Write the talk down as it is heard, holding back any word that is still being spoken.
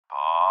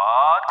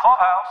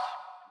Clubhouse.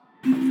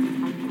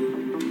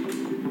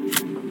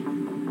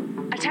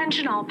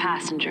 Attention all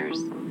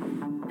passengers.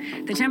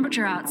 The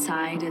temperature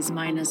outside is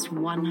minus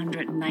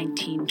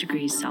 119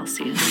 degrees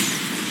Celsius.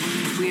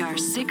 We are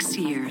 6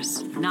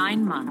 years,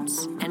 9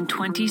 months, and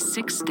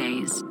 26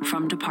 days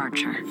from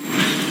departure.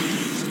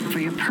 For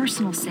your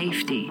personal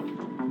safety,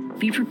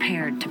 be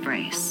prepared to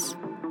brace.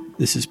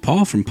 This is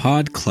Paul from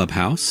Pod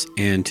Clubhouse,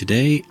 and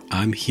today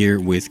I'm here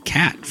with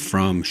Kat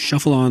from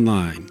Shuffle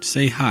Online.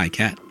 Say hi,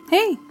 Kat.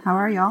 Hey, how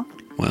are y'all?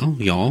 Well,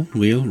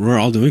 we're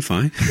all doing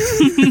fine.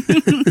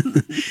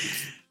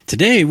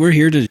 Today, we're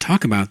here to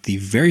talk about the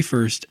very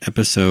first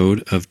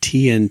episode of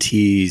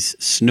TNT's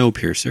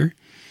Snowpiercer.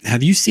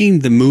 Have you seen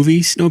the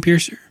movie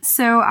Snowpiercer?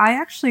 So I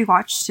actually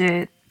watched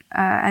it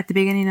at the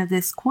beginning of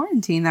this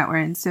quarantine that we're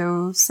in.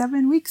 So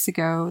 7 weeks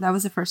ago, that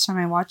was the first time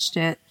I watched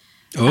it.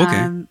 Oh, okay.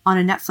 On a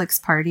Netflix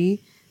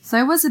party. So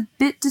I was a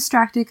bit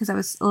distracted because I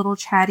was a little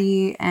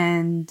chatty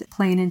and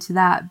playing into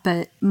that.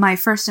 But my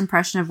first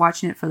impression of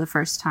watching it for the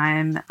first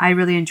time, I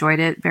really enjoyed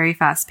it. Very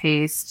fast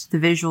paced. The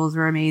visuals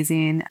were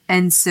amazing.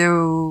 And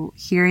so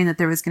hearing that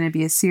there was going to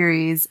be a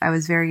series, I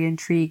was very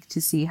intrigued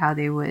to see how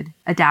they would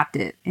adapt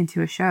it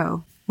into a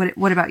show.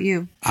 What about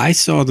you? I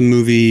saw the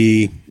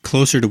movie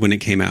closer to when it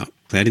came out.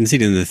 I didn't see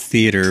it in the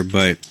theater,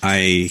 but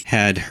I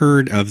had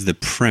heard of the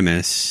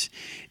premise.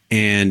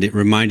 And it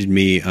reminded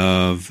me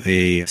of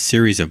a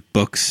series of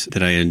books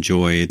that I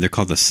enjoy. They're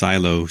called the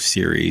Silo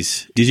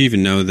series. Did you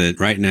even know that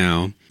right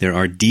now there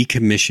are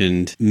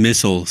decommissioned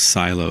missile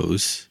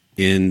silos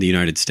in the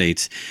United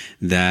States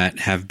that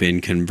have been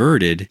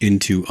converted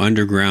into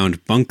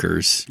underground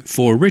bunkers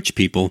for rich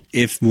people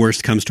if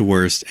worst comes to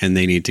worst and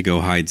they need to go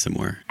hide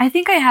somewhere? I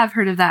think I have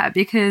heard of that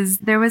because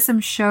there was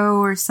some show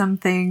or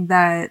something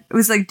that it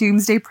was like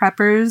Doomsday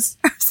Preppers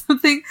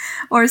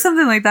or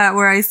something like that,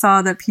 where I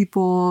saw that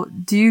people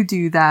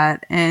do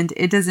that. And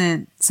it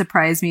doesn't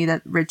surprise me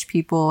that rich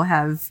people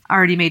have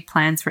already made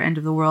plans for end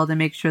of the world and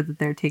make sure that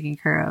they're taken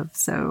care of.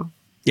 So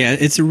yeah,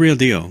 it's a real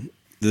deal.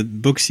 The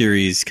book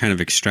series kind of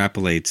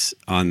extrapolates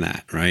on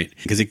that, right?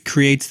 Because it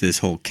creates this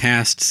whole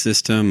caste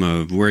system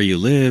of where you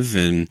live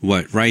and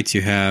what rights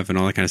you have and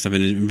all that kind of stuff.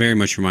 And it very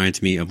much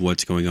reminds me of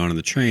what's going on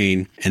the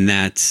train. And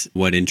that's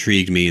what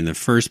intrigued me in the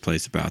first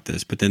place about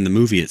this. But then the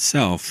movie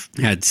itself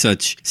had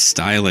such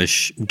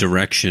stylish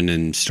direction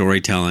and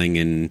storytelling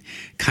and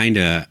kind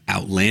of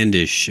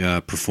outlandish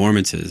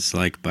performances,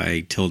 like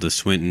by Tilda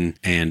Swinton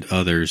and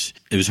others.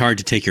 It was hard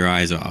to take your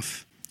eyes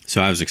off.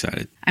 So I was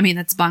excited. I mean,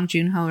 that's Bong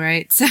Joon-ho,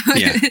 right? So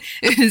yeah.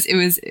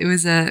 it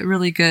was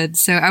really good.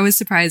 So I was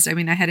surprised. I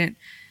mean,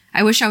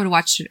 I wish I would have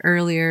watched it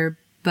earlier,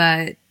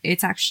 but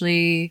it's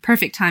actually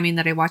perfect timing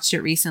that I watched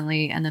it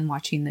recently and then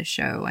watching this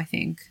show, I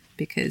think,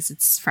 because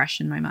it's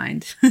fresh in my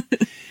mind.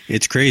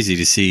 It's crazy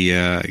to see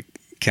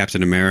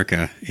Captain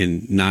America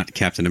in not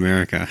Captain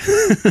America.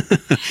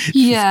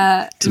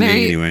 Yeah. To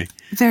me, anyway.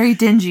 Very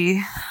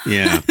dingy.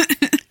 Yeah.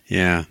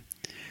 Yeah.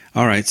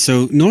 All right.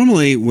 So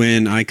normally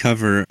when I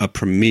cover a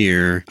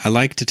premiere, I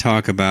like to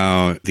talk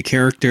about the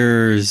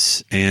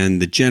characters and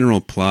the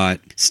general plot,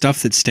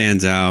 stuff that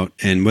stands out,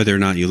 and whether or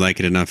not you like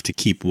it enough to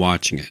keep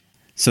watching it.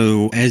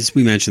 So as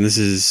we mentioned, this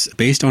is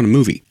based on a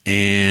movie.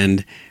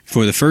 And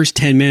for the first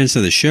 10 minutes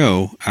of the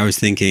show, I was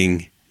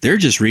thinking, they're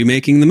just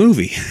remaking the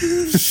movie.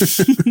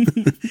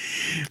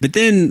 But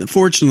then,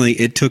 fortunately,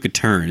 it took a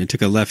turn. It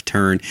took a left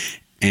turn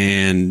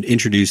and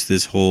introduced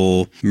this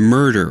whole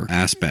murder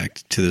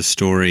aspect to the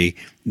story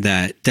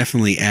that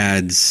definitely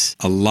adds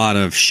a lot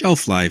of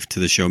shelf life to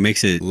the show,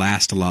 makes it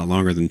last a lot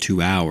longer than 2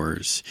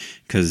 hours,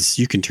 because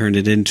you can turn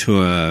it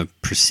into a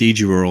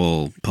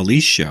procedural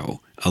police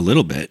show a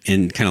little bit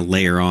and kind of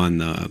layer on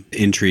the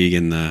intrigue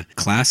and the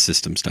class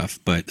system stuff.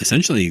 But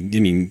essentially, I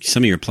mean,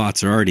 some of your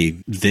plots are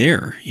already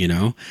there, you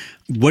know?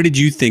 What did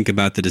you think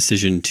about the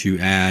decision to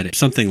add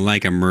something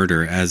like a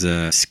murder as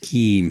a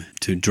scheme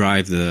to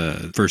drive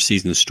the first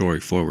season story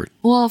forward?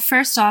 Well,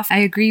 first off, I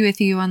agree with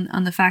you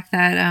on the fact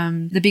that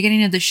the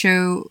beginning of the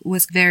show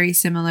was very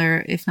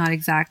similar, if not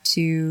exact,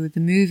 to the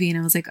movie. And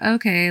I was like,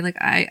 okay,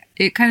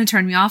 it kind of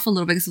turned me off a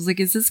little bit because I was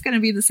like, is this going to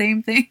be the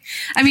same thing?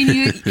 I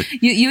mean,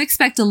 you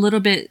expect a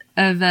little bit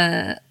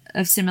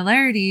of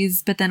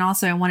similarities, but then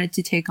also I wanted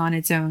to take on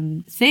its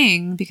own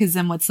thing, because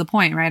then what's the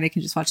point, right? I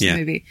can just watch the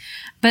movie.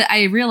 But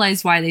I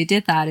realized why they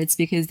did that. It's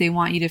because they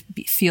want you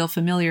to feel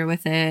familiar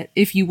with it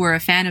if you were a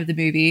fan of the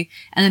movie.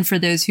 And then for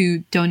those who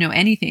don't know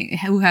anything,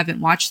 who haven't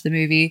watched the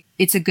movie,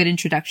 it's a good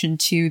introduction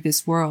to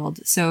this world.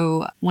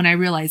 So when I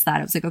realized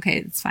that, I was like, okay,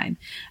 it's fine.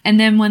 And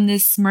then when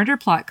this murder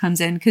plot comes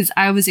in, because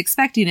I was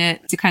expecting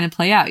it to kind of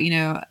play out,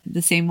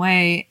 the same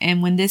way.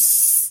 And when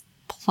this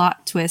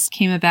plot twist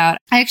came about,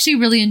 I actually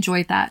really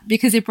enjoyed that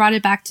because it brought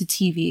it back to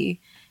TV.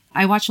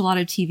 I watch a lot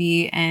of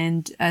TV,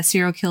 and a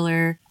serial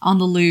killer on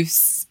the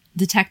loose,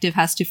 detective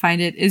has to find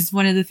it, is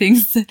one of the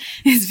things that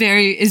is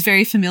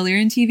very familiar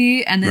in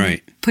TV. And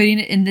then putting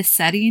it in this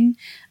setting,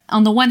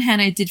 on the one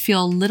hand, I did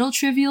feel a little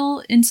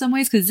trivial in some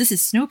ways because this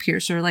is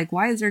Snowpiercer. Like,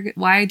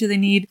 why do they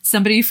need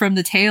somebody from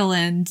the tail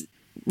end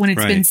when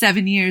it's been Right.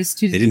 7 years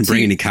to They didn't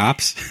bring any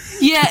cops.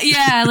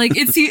 yeah, like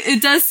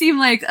it does seem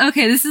like,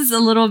 okay, this is a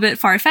little bit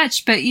far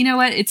fetched, but you know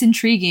what? It's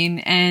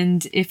intriguing,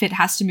 and if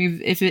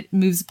it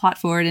moves the plot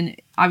forward, and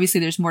obviously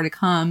there's more to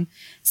come.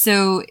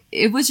 So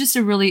it was just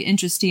a really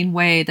interesting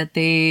way that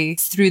they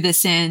threw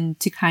this in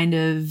to kind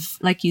of,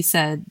 like you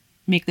said,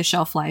 make the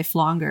shelf life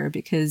longer,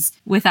 because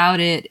without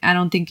it, I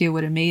don't think it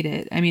would have made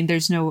it. I mean,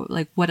 there's no,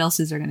 like, what else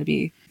is there going to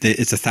be?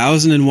 It's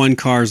 1,001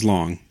 cars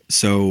long.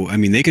 So, I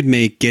mean, they could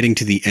make getting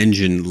to the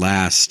engine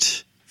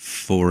last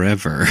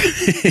forever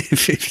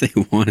if they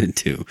wanted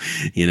to,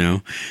 you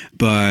know.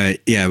 But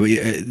yeah,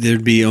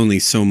 there'd be only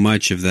so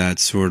much of that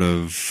sort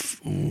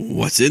of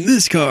what's in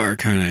this car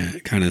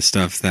kind of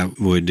stuff that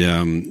would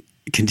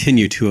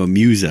continue to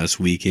amuse us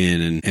week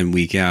in and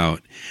week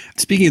out.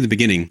 Speaking of the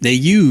beginning, they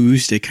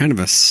used a kind of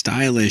a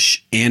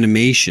stylish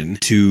animation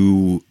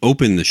to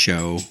open the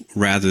show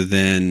rather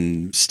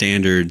than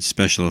standard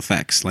special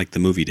effects like the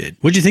movie did.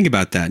 What do you think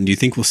about that? And do you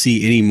think we'll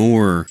see any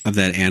more of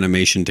that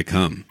animation to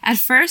come? At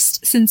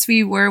first, since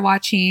we were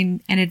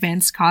watching an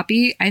advanced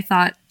copy, I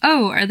thought,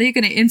 oh, are they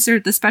going to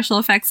insert the special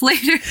effects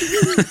later?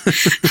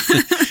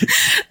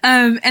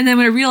 And then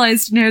when I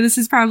realized, no, this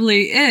is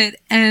probably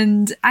it.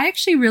 And I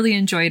actually really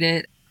enjoyed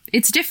it.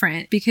 It's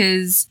different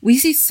because we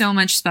see so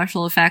much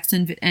special effects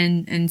and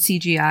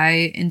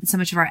CGI in so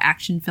much of our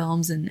action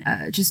films and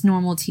just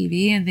normal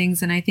TV and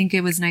things. And I think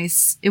it was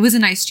nice. It was a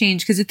nice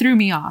change because it threw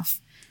me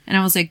off. And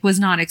I was like, was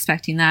not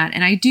expecting that.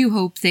 And I do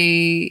hope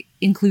they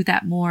include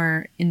that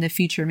more in the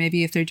future.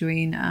 Maybe if they're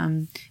doing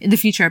in the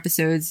future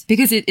episodes,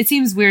 because it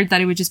seems weird that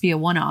it would just be a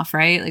one-off,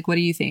 right? Like, what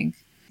do you think?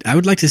 I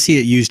would like to see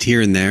it used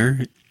here and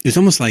there. It's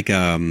almost like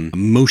a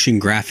motion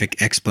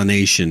graphic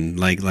explanation.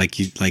 Like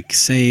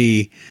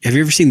say, have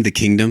you ever seen The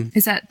Kingdom?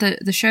 Is that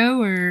the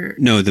show or?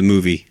 No, the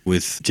movie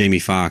with Jamie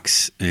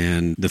Foxx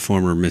and the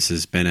former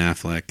Mrs. Ben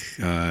Affleck.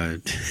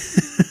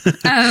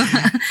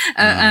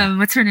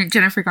 What's her name?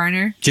 Jennifer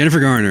Garner.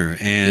 Jennifer Garner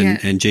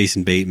and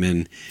Jason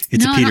Bateman.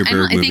 It's a Peter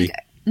Berg movie.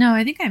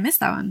 I think I missed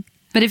that one.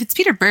 But if it's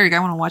Peter Berg,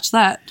 I want to watch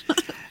that.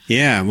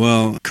 Yeah,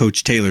 well,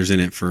 Coach Taylor's in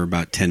it for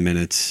about 10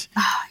 minutes.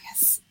 Oh,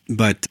 yes.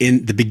 But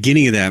in the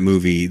beginning of that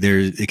movie,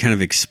 it kind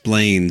of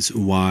explains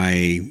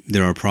why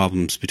there are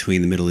problems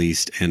between the Middle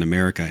East and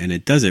America. And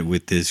it does it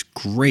with this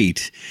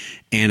great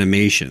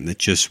animation that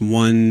just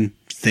one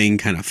thing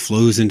kind of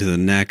flows into the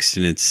next,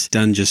 and it's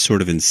done just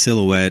sort of in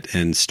silhouette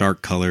and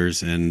stark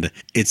colors. And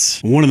it's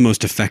one of the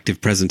most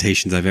effective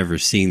presentations I've ever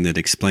seen that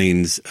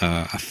explains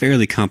a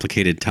fairly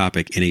complicated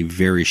topic in a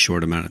very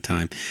short amount of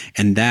time.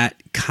 And that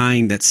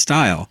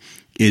style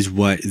is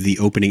what the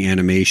opening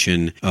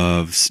animation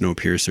of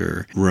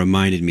Snowpiercer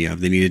reminded me of.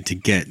 They need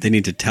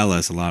to tell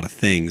us a lot of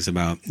things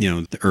about,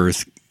 the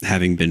Earth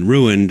having been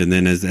ruined. And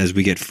then as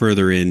we get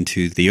further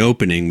into the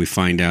opening, we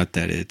find out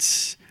that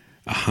it's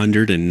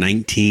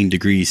 119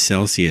 degrees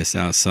Celsius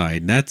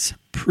outside. That's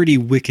pretty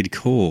wicked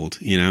cold,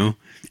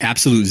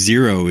 Absolute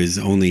zero is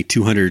only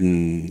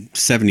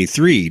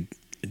 273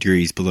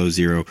 degrees below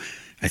zero,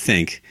 I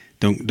think.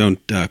 Don't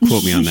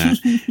quote me on that,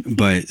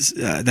 but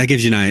that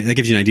gives you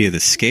an idea of the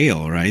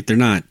scale, right? They're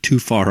not too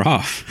far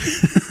off.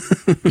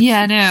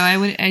 Yeah,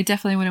 no, I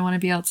definitely wouldn't want to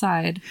be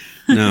outside.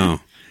 No.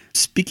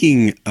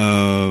 Speaking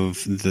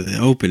of the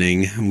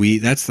opening,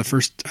 that's the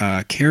first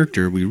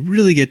character we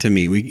really get to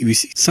meet. We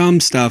see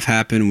some stuff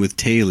happen with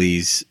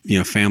Taylor's,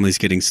 families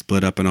getting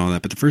split up and all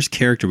that, but the first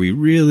character we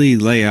really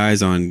lay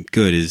eyes on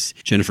good is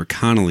Jennifer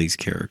Connelly's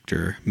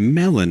character,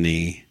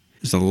 Melanie.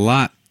 There's a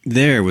lot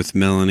there with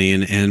Melanie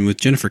and with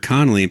Jennifer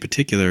Connelly in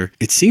particular.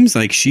 It seems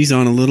like she's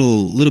on a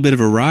little bit of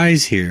a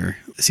rise here.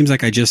 It seems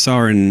like I just saw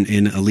her in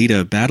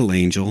Alita Battle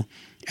Angel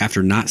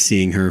after not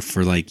seeing her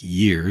for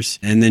years,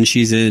 and then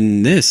she's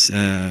in this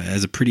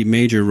as a pretty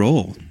major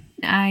role.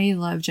 I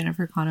love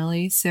Jennifer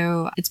Connelly,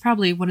 so it's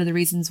probably one of the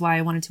reasons why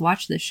I wanted to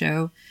watch this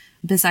show,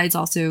 besides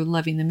also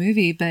loving the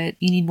movie. But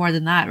you need more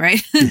than that,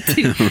 right?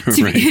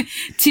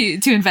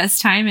 to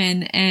invest time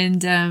in.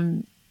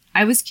 And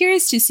I was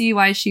curious to see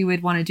why she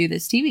would want to do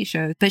this TV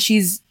show, but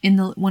she's in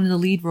one of the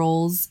lead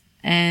roles,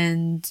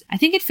 and I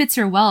think it fits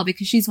her well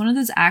because she's one of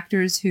those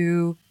actors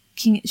who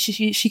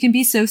she can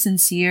be so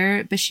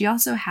sincere, but she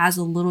also has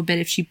a little bit,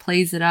 if she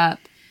plays it up,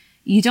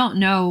 you don't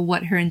know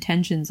what her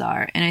intentions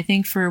are. And I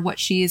think for what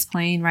she is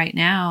playing right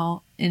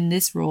now in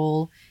this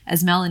role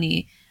as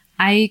Melanie,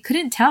 I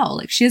couldn't tell.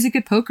 She has a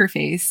good poker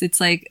face. It's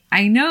like,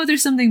 I know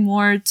there's something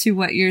more to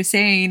what you're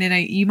saying,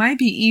 and you might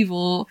be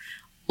evil,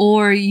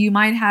 or you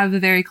might have a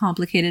very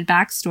complicated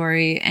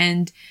backstory.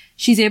 And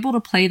she's able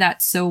to play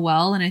that so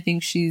well. And I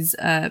think she's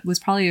was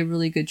probably a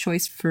really good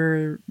choice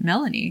for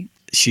Melanie.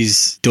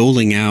 She's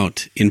doling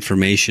out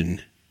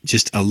information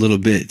just a little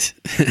bit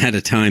at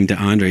a time to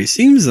Andre. It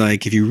seems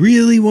like if you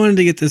really wanted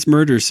to get this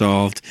murder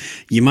solved,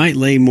 you might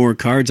lay more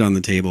cards on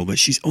the table, but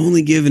she's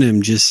only giving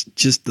him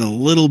just a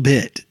little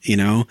bit, you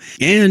know?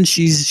 And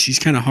she's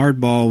kind of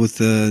hardball with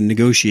the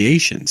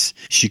negotiations.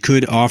 She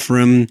could offer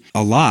him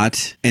a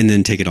lot and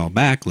then take it all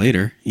back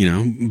later, you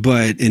know?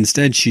 But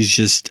instead, she's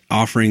just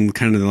offering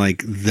kind of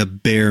like the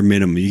bare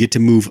minimum. You get to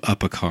move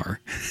up a car,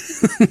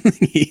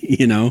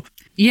 you know?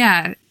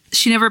 Yeah.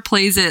 She never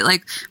plays it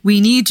like,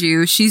 we need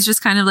you. She's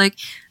just kind of like,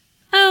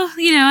 oh,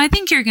 you know, I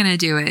think you're going to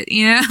do it,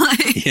 you know?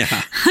 Like,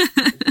 yeah.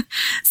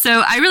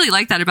 So I really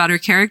like that about her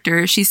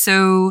character. She's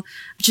so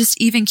just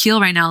even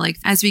keel right now. Like,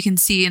 as we can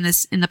see in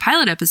the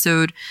pilot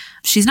episode,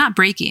 she's not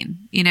breaking,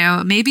 you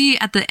know, maybe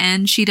at the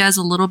end she does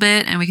a little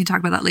bit and we can talk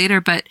about that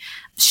later, but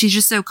she's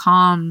just so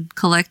calm,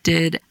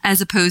 collected, as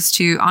opposed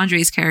to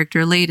Andre's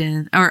character,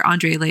 Andre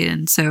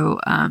Layden. So,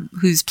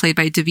 who's played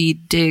by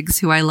Daveed Diggs,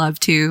 who I love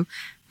too.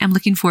 I'm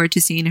looking forward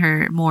to seeing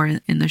her more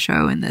in the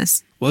show in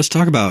this. Well, let's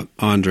talk about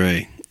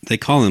Andre. They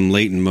call him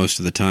Layton most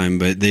of the time,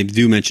 but they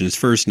do mention his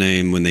first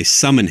name when they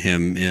summon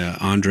him.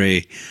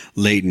 Andre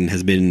Layton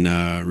has been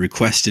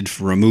requested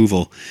for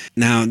removal.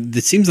 Now,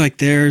 it seems like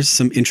there's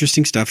some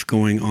interesting stuff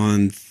going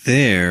on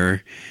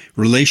there,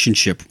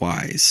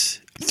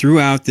 relationship-wise.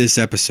 Throughout this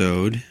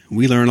episode,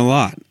 we learn a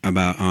lot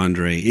about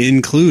Andre,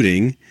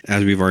 including,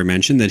 as we've already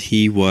mentioned, that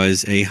he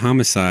was a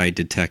homicide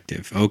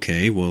detective.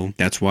 Okay, well,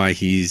 that's why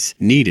he's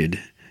needed.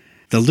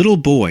 The little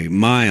boy,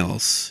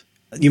 Miles,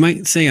 you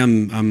might say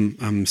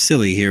I'm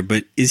silly here,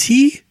 but is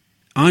he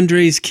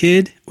Andre's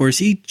kid, or is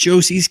he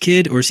Josie's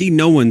kid, or is he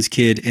no one's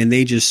kid, and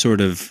they just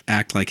sort of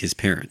act like his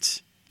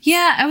parents?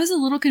 Yeah, I was a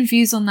little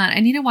confused on that.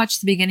 I need to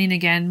watch the beginning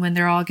again when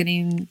they're all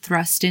getting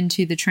thrust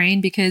into the train,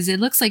 because it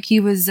looks like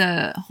he was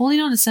holding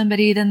on to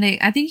somebody. Then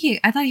I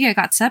thought he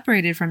got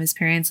separated from his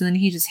parents, and then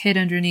he just hid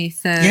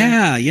underneath the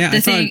I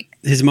thought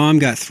his mom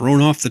got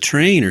thrown off the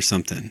train or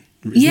something.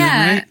 Isn't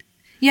that right?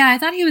 Yeah, I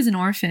thought he was an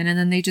orphan, and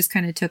then they just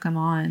kind of took him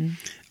on.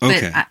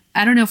 Okay. But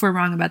I don't know if we're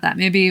wrong about that.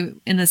 Maybe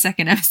in the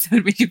second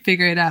episode we could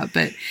figure it out.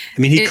 But I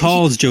mean, he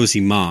calls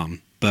Josie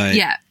mom, but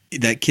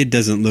that kid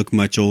doesn't look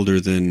much older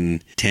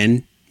than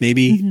 10,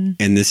 maybe. Mm-hmm.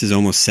 And this is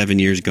almost 7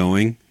 years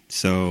going.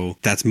 So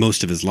that's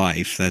most of his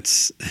life.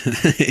 That's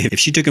if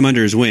she took him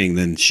under his wing,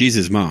 then she's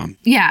his mom.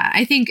 Yeah,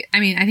 I think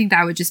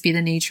that would just be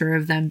the nature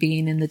of them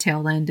being in the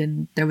tail end,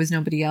 and there was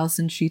nobody else,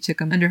 and she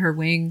took him under her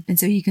wing, and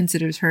so he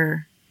considers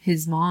her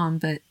his mom.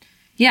 But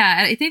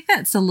yeah, I think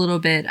that's a little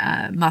bit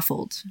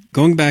muffled.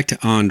 Going back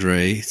to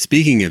Andre,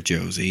 speaking of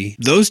Josie,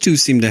 those two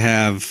seem to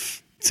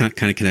have some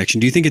kind of connection.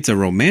 Do you think it's a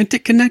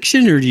romantic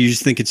connection, or do you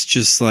just think it's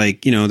just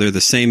like, you know, they're the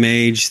same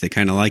age, they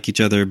kind of like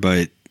each other,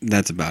 but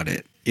that's about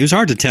it? It was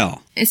hard to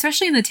tell.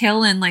 Especially in the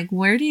tail end, like,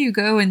 where do you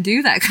go and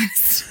do that kind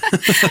of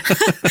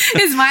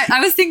stuff?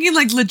 I was thinking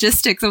like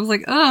logistics. I was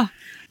like, oh.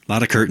 A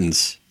lot of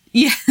curtains.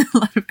 Yeah, a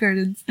lot of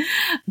curtains.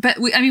 But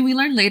we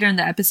learned later in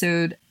the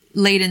episode,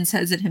 Layden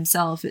says it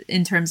himself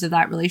in terms of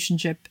that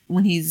relationship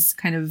when he's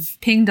kind of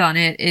pinged on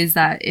it, is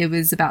that it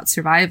was about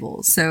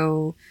survival.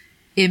 So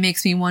it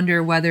makes me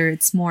wonder whether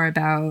it's more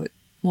about,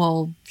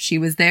 well, she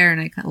was there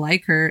and I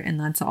like her, and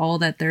that's all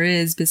that there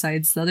is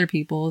besides the other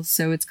people.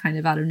 So it's kind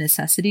of out of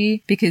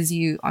necessity, because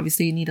you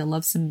obviously need to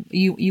love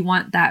you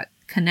want that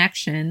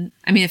connection.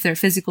 I mean, if they're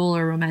physical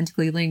or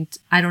romantically linked,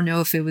 I don't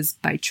know if it was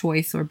by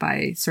choice or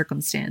by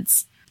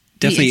circumstance.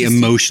 Definitely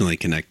emotionally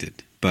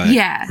connected. But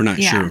we're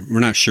not sure. We're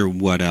not sure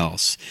what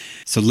else.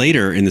 So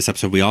later in this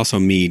episode, we also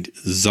meet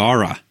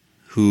Zara,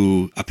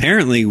 who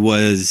apparently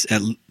was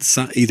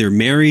either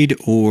married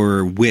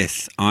or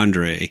with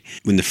Andre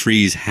when the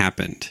freeze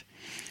happened.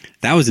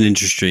 That was an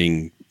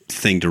interesting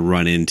thing to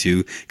run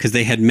into, because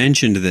they had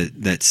mentioned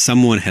that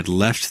someone had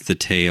left the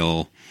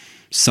tail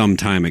some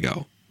time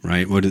ago,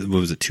 right? What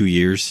was it, 2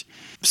 years?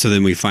 So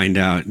then we find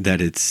out that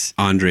it's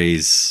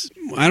Andre's,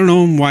 I don't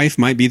know, wife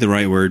might be the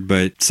right word,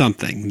 but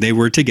something. They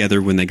were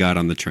together when they got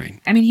on the train.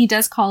 I mean, he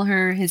does call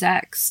her his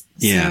ex.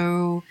 Yeah.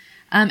 So,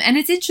 and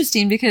it's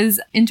interesting because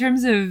in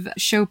terms of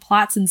show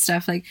plots and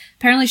stuff, like,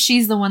 apparently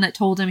she's the one that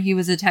told him he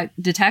was a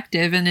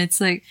detective. And it's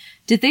like,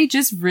 did they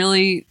just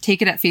really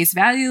take it at face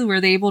value?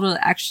 Were they able to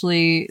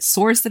actually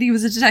source that he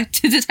was a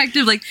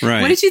detective? Like,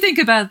 right. What did you think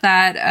about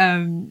that?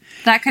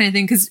 That kind of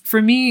thing? Because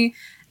for me,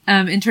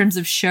 in terms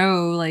of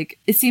show, like,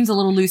 it seems a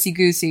little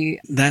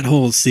loosey-goosey. That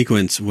whole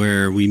sequence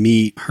where we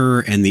meet her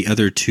and the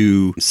other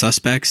two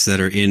suspects that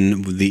are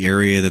in the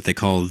area that they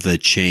call the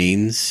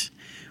Chains,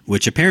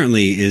 which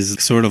apparently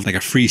is sort of like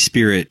a Free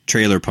Spirit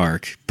trailer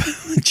park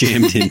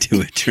jammed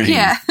into a train.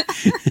 Yeah.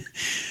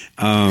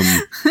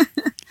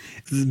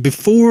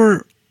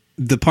 Before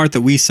the part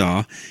that we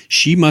saw,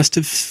 she must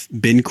have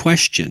been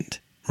questioned,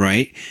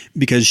 right?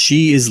 Because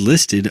she is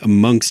listed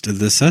amongst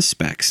the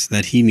suspects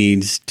that he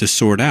needs to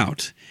sort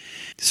out.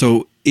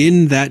 So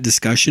in that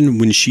discussion,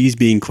 when she's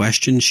being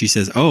questioned, she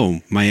says,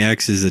 oh, my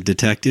ex is a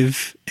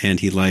detective and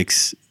he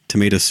likes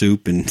tomato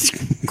soup and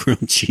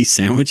grilled cheese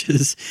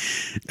sandwiches.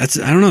 I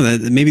don't know,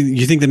 that maybe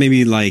you think that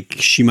maybe like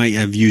she might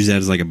have used that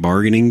as like a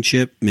bargaining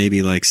chip.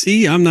 Maybe like,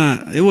 see,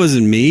 it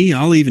wasn't me.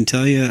 I'll even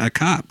tell you a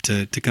cop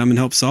to come and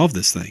help solve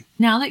this thing.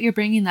 Now that you're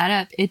bringing that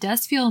up,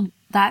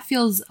 that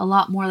feels a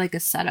lot more like a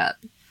setup,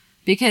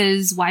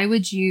 because why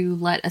would you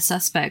let a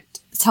suspect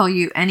tell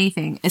you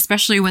anything,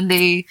 especially when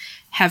they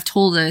have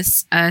told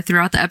us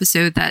throughout the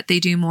episode that they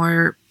do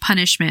more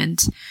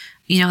punishment,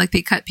 like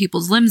they cut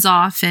people's limbs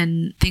off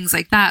and things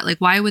like that. Like,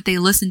 why would they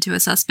listen to a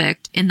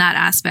suspect in that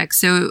aspect?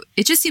 So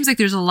it just seems like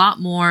there's a lot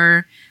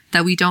more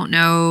that we don't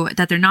know,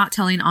 that they're not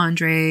telling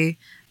Andre,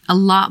 a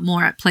lot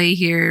more at play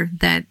here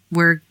that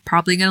we're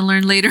probably going to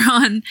learn later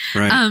on.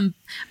 Right.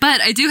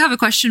 But I do have a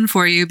question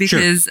for you,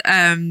 because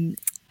Sure.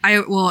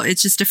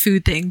 It's just a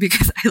food thing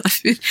because I love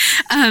food.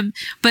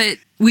 But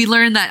we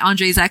learned that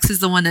Andre's ex is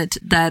the one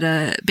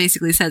that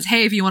basically says,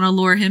 hey, if you want to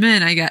lure him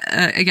in,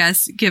 I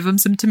guess give him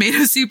some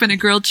tomato soup and a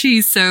grilled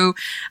cheese. So,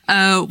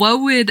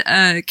 what would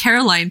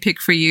Caroline pick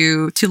for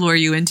you to lure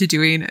you into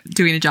doing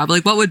a job?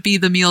 Like, what would be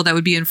the meal that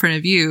would be in front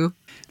of you?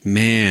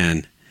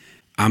 Man,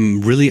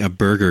 I'm really a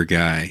burger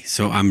guy,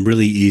 so I'm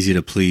really easy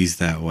to please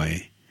that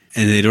way.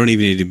 And they don't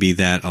even need to be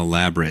that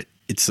elaborate.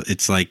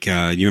 It's like,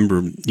 you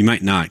remember, you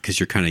might not because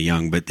you're kind of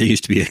young, but there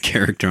used to be a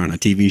character on a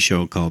TV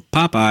show called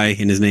Popeye,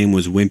 and his name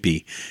was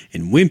Wimpy.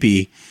 And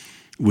Wimpy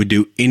would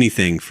do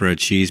anything for a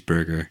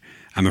cheeseburger.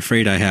 I'm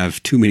afraid I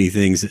have too many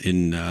things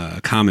in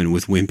common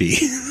with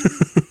Wimpy.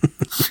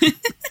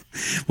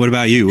 What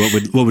about you?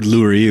 What would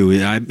lure you?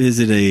 Is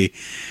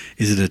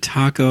it a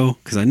taco?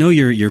 Because I know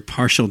you're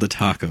partial to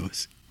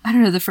tacos. I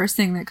don't know. The first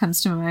thing that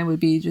comes to my mind would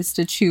be just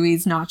a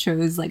Chuy's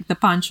nachos, like the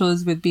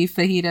panchos with beef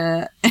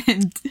fajita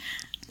and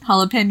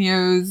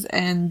jalapenos,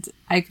 and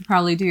I could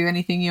probably do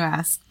anything you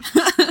ask.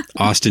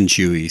 Austin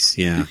Chuy's,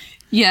 yeah.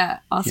 Yeah,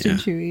 Austin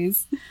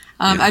Chuy's.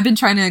 I've been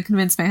trying to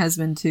convince my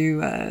husband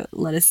to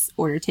let us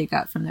order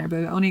takeout from there, but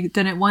I've only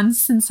done it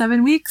once in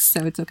 7 weeks,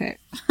 so it's okay.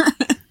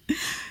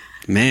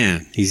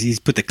 Man, he's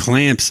put the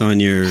clamps on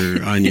your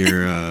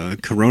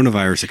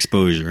coronavirus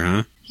exposure,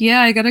 huh?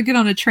 Yeah, I gotta get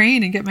on a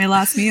train and get my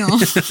last meal.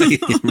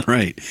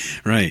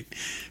 Right.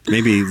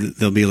 Maybe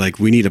they'll be like,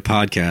 we need a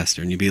podcaster.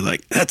 And you'll be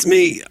like, that's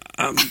me.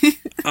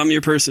 I'm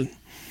your person.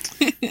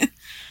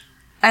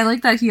 I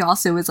like that he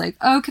also was like,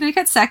 oh, can I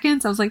get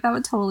seconds? I was like, that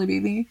would totally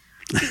be me.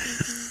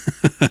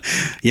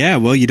 Yeah,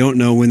 well, you don't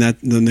know when they're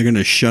going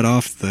to shut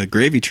off the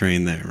gravy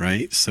train there,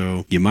 right?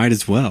 So you might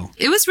as well.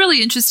 It was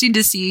really interesting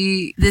to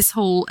see this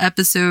whole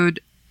episode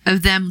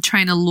of them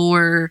trying to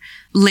lure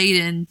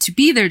Layden to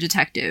be their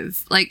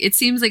detective. Like, it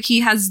seems like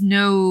he has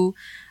no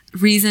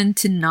reason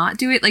to not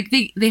do it. Like,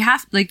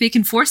 they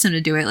can force him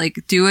to do it, like,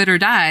 do it or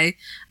die.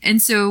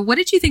 And so what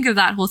did you think of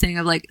that whole thing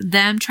of like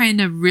them trying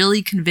to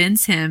really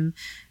convince him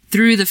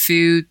through the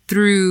food,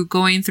 through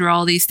going through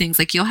all these things,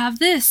 like, you'll have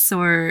this,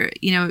 or,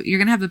 you're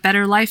going to have a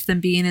better life than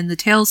being in the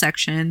tail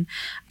section?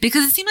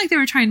 Because it seemed like they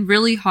were trying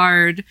really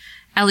hard,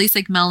 at least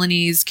like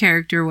Melanie's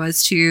character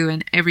was too,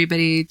 and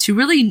everybody, to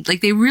really,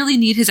 like, they really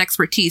need his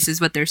expertise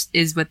is what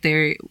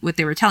they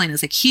were telling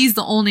us. Like, he's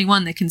the only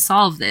one that can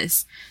solve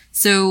this.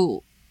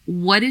 So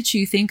what did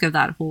you think of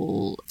that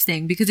whole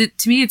thing? Because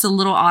to me, it's a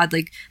little odd.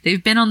 Like,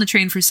 they've been on the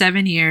train for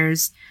 7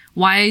 years.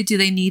 Why do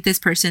they need this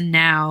person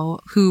now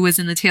who was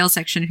in the tail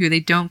section, who they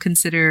don't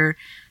consider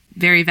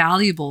very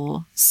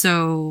valuable?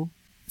 So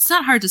it's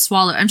not hard to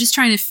swallow. I'm just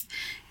trying to,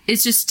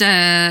 it's just,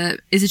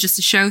 is it just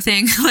a show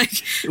thing?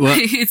 Well,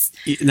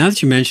 now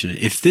that you mention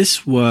it, if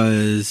this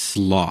was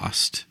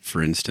Lost,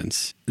 for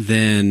instance,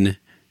 then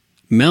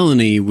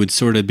Melanie would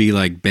sort of be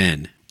like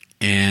Ben.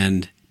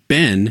 And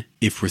Ben,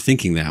 if we're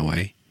thinking that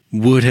way,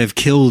 would have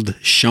killed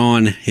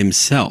Sean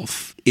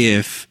himself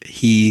if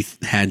he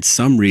had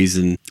some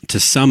reason to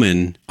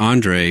summon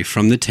Andre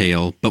from the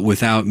tail, but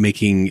without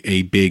making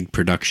a big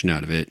production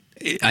out of it.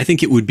 I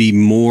think it would be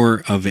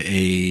more of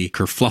a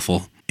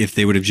kerfluffle if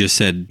they would have just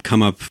said,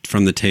 come up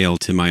from the tail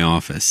to my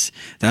office.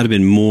 That would have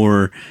been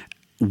more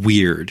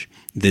weird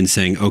than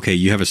saying, okay,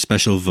 you have a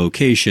special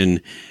vocation.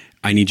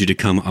 I need you to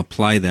come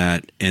apply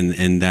that,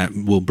 and that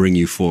will bring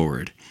you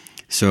forward.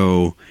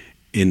 So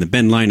in the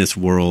Ben Linus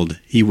world,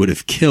 he would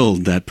have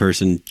killed that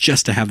person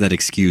just to have that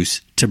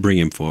excuse to bring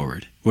him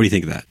forward. What do you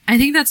think of that? I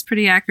think that's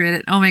pretty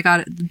accurate. Oh my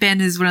God,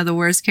 Ben is one of the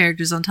worst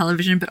characters on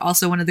television, but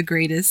also one of the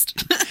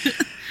greatest.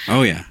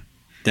 Oh yeah,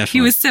 definitely.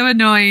 He was so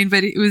annoying,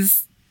 but it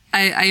was,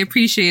 I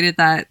appreciated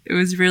that. It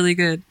was really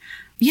good.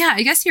 Yeah,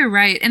 I guess you're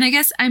right. And I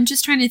guess I'm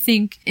just trying to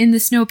think in the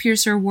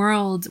Snowpiercer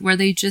world where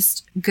they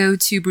just go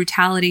to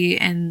brutality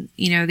and,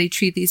 they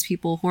treat these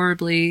people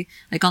horribly,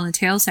 like on the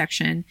tail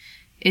section.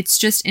 It's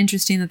just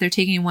interesting that they're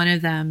taking one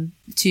of them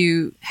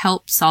to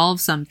help solve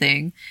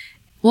something.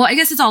 Well, I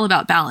guess it's all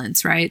about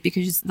balance, right?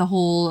 Because the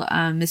whole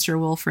Mr.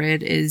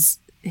 Wilfred is,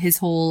 his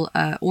whole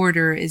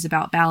order is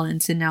about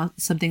balance, and now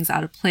something's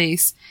out of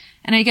place.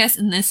 And I guess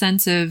in the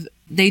sense of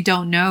they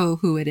don't know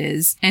who it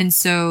is. And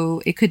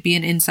so it could be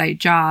an inside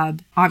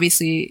job.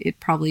 Obviously,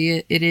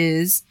 it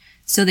is.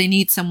 So they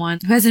need someone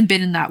who hasn't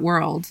been in that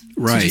world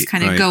to just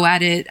kind of go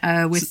at it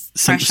with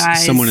fresh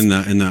eyes. Someone in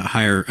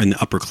the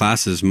upper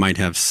classes might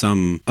have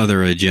some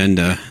other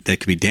agenda that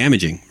could be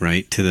damaging,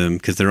 right, to them,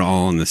 because they're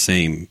all on the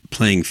same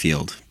playing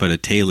field. But a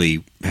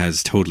Taily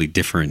has totally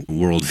different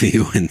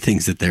worldview and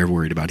things that they're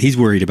worried about. He's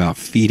worried about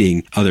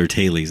feeding other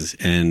Tailies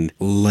and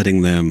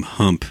letting them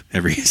hump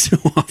every so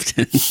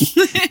often.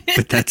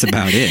 But that's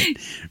about it,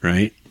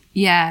 right?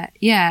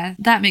 Yeah,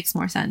 that makes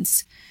more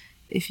sense.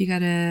 If you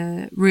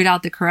gotta root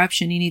out the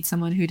corruption, you need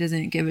someone who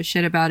doesn't give a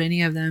shit about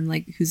any of them,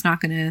 like who's not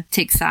gonna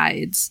take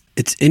sides.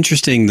 It's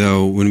interesting,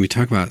 though, when we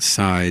talk about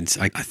sides,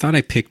 I thought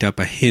I picked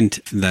up a hint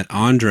that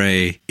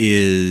Andre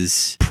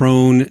is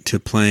prone to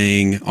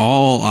playing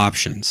all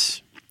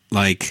options.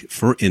 Like,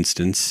 for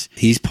instance,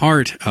 he's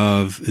part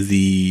of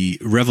the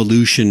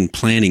Revolution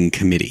Planning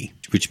Committee,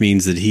 which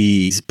means that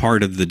he's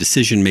part of the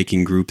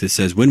decision-making group that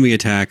says when we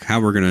attack, how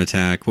we're going to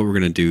attack, what we're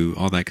going to do,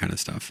 all that kind of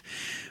stuff.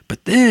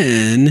 But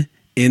then,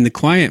 in the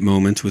quiet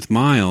moments with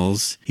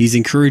Miles, he's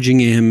encouraging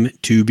him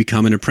to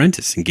become an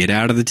apprentice and get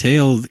out of the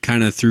tail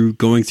kind of through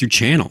going through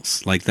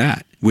channels like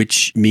that,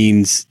 which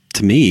means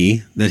to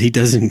me that he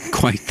doesn't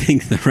quite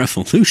think the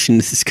revolution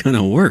is going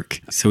to work.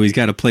 So he's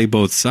got to play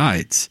both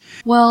sides.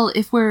 Well,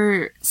 if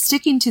we're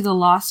sticking to the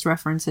Lost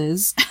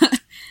references,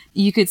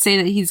 you could say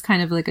that he's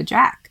kind of like a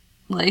Jack.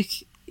 Like,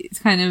 he's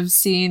kind of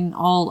seeing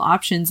all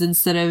options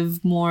instead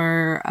of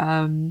more,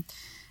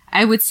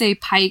 I would say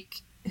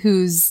Pike,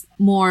 who's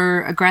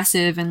more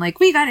aggressive and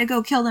like, we got to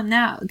go kill them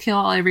now,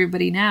 kill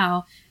everybody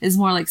now, is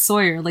more like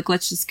Sawyer. Like,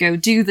 let's just go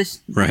do this,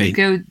 right.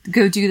 Go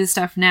do the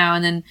stuff now.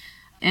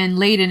 And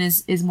Layden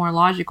is more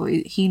logical.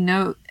 He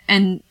know,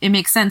 and it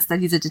makes sense that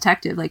he's a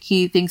detective. Like,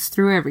 he thinks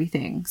through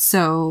everything.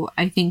 So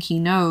I think he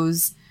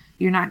knows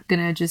you're not going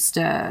to just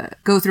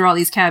go through all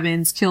these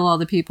cabins, kill all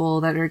the people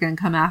that are going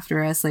to come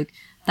after us. Like,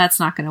 that's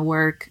not going to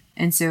work.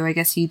 And so I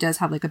guess he does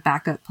have like a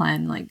backup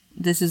plan. Like,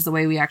 this is the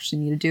way we actually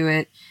need to do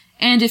it.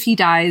 And if he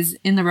dies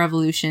in the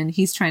revolution,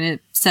 he's trying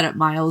to set up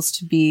Miles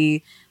to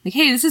be like,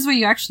 hey, this is what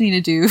you actually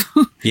need to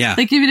do. Yeah.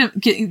 Like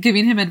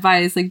giving him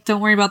advice. Like, don't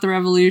worry about the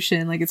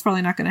revolution. Like, it's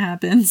probably not going to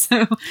happen.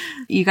 So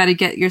you got to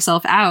get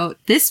yourself out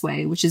this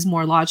way, which is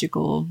more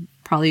logical,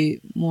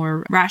 probably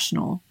more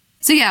rational.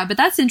 So yeah, but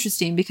that's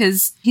interesting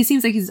because he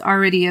seems like he's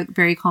already a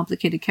very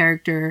complicated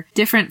character,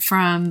 different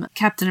from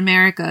Captain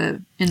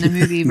America in the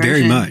movie version.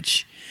 Very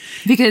much.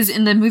 Because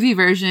in the movie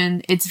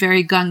version, it's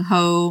very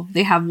gung-ho.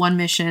 They have one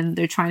mission.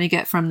 They're trying to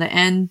get from the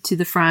end to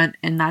the front,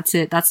 and that's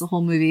it. That's the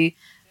whole movie.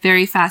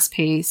 Very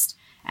fast-paced.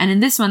 And in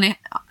this one,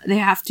 they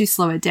have to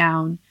slow it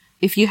down.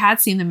 If you had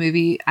seen the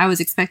movie, I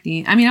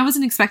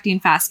wasn't expecting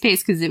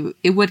fast-paced because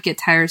it would get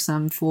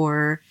tiresome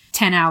for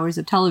 10 hours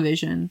of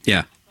television.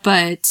 Yeah.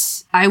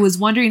 But I was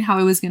wondering how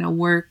it was going to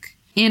work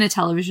in a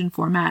television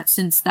format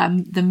since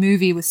the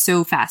movie was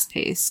so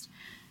fast-paced.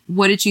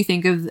 What did you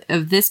think of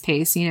this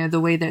pace, the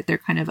way that they're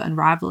kind of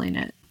unraveling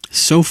it?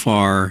 So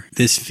far,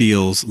 this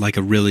feels like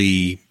a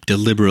really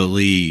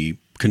deliberately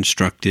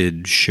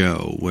constructed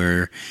show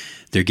where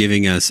they're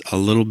giving us a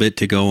little bit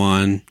to go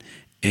on.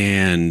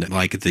 And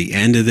like at the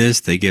end of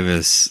this, they give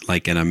us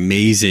like an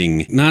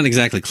amazing, not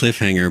exactly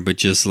cliffhanger, but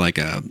just like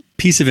a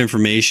piece of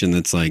information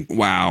that's like,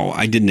 wow,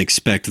 I didn't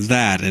expect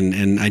that.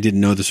 And I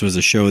didn't know this was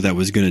a show that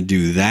was going to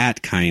do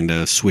that kind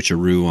of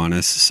switcheroo on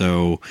us.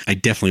 So I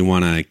definitely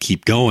want to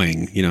keep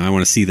going. I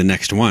want to see the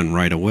next one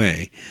right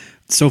away.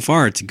 So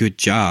far, it's a good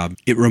job.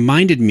 It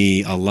reminded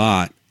me a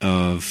lot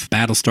of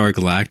Battlestar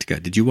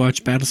Galactica. Did you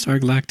watch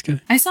Battlestar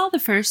Galactica? I saw the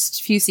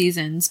first few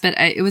seasons, but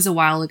it was a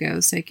while ago,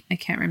 so I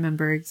can't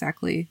remember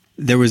exactly.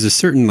 There was a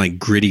certain like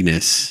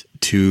grittiness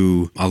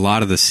to a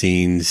lot of the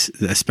scenes,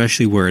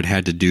 especially where it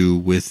had to do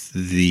with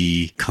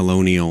the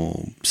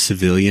colonial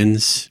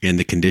civilians and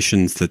the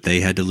conditions that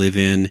they had to live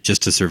in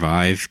just to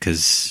survive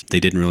because they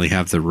didn't really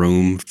have the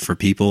room for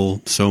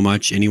people so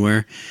much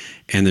anywhere.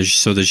 And there's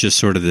just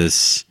sort of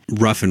this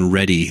rough and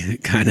ready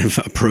kind of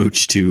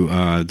approach to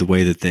the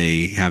way that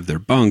they have their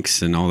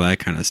bunks and all that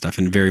kind of stuff,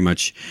 and very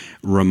much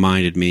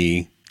reminded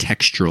me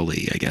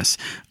texturally, I guess,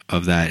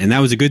 of that. And that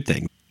was a good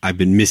thing. I've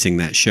been missing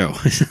that show,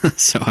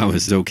 so I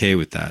was okay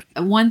with that.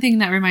 One thing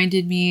that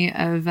reminded me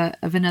of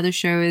another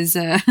show is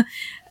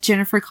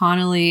Jennifer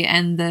Connelly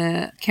and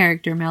the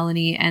character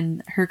Melanie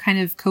and her kind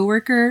of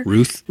coworker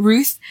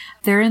Ruth.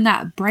 They're in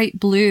that bright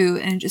blue,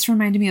 and it just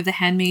reminded me of the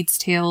Handmaid's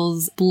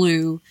Tale's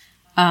blue.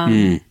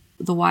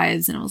 The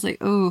wives, and I was like,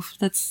 oh,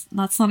 that's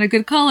not a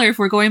good color if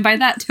we're going by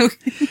that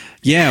token.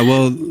 Yeah,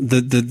 well,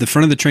 the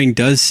front of the train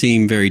does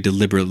seem very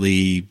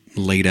deliberately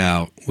laid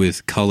out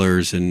with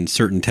colors and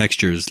certain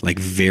textures, like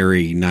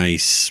very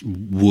nice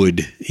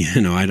wood.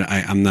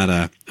 I'm not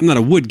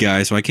a wood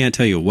guy, so I can't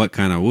tell you what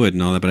kind of wood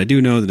and all that, but I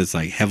do know that it's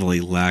like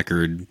heavily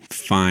lacquered,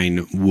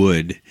 fine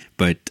wood.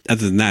 But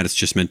other than that, it's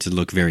just meant to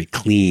look very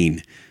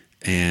clean.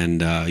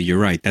 And you're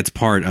right. That's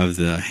part of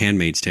the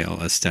Handmaid's Tale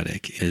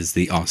aesthetic, is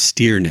the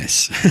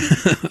austereness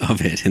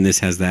of it. And this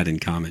has that in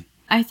common.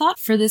 I thought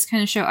for this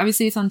kind of show,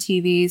 obviously it's on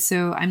TV,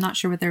 so I'm not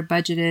sure what their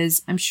budget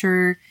is. I'm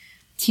sure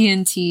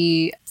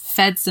TNT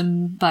fed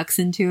some bucks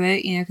into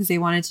it, you know, because they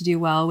wanted to do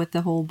well with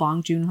the whole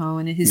Bong Joon-ho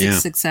and his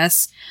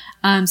success.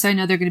 So I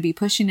know they're going to be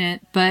pushing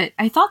it, but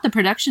I thought the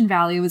production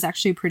value was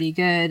actually pretty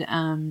good.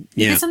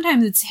 Because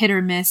sometimes it's hit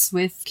or miss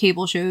with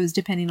cable shows,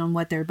 depending on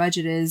what their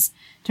budget is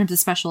in terms of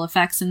special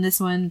effects. And this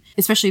one,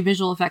 especially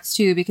visual effects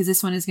too, because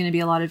this one is going to be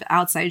a lot of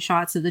outside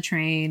shots of the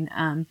train.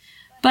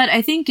 But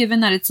I think given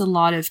that it's a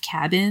lot of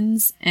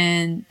cabins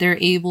and they're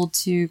able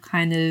to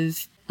kind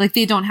of, like,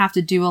 they don't have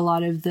to do a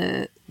lot of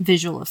the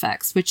visual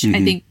effects, which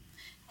I think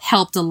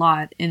helped a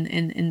lot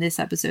in this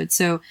episode.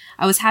 So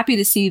I was happy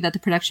to see that the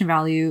production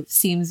value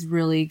seems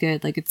really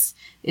good. Like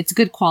it's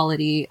good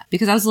quality,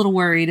 because I was a little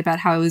worried about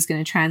how it was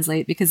going to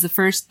translate, because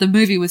the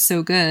movie was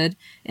so good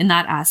in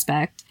that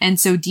aspect and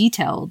so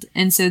detailed.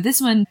 And so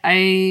this one,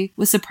 I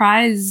was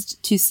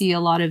surprised to see a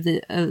lot of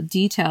the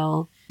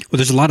detail. Well,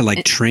 there's a lot of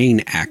like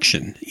train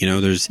action, you know,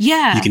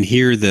 you can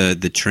hear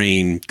the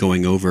train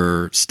going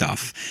over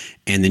stuff,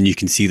 and then you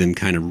can see them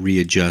kind of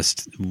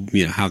readjust,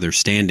 you know, how they're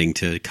standing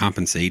to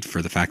compensate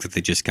for the fact that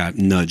they just got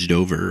nudged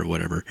over or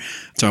whatever.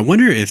 So I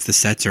wonder if the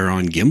sets are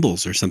on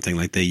gimbals or something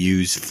like they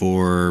use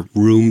for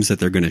rooms that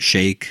they're going to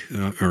shake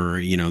or,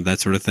 you know,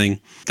 that sort of thing.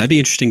 That'd be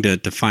interesting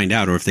to find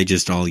out, or if they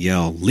just all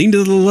yell, lean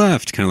to the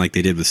left, kind of like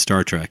they did with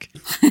Star Trek.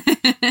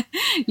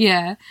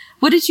 Yeah.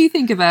 What did you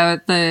think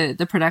about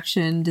the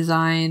production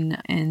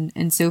design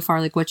and so far,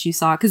 like what you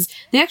saw? Because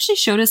they actually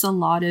showed us a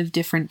lot of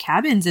different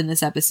cabins in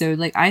this episode.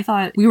 Like I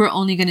thought we were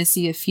only going to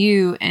see a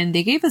few, and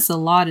they gave us a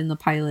lot in the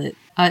pilot,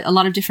 a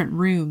lot of different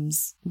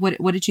rooms. What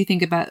did you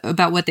think about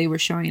what they were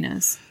showing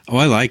us? Oh,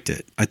 I liked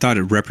it. I thought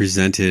it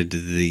represented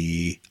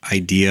the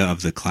idea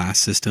of the class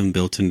system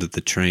built into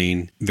the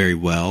train very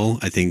well.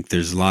 I think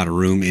there's a lot of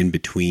room in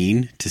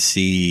between to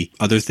see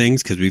other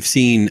things, because we've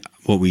seen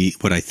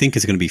what I think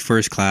is going to be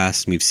first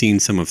class, and we've seen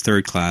some of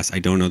third class. I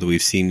don't know that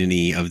we've seen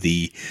any of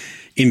the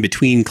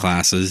in-between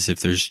classes,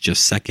 if there's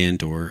just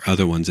second or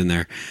other ones in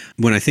there.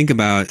 When I think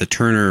about the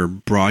Turner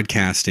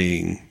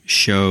broadcasting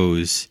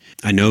shows,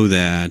 I know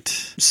that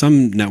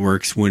some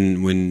networks,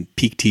 when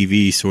Peak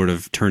TV sort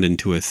of turned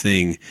into a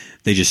thing,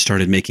 they just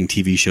started making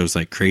TV shows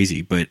like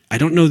crazy. But I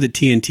don't know that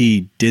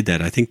TNT did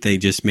that. I think they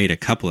just made a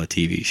couple of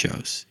TV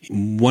shows.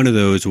 One of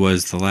those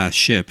was The Last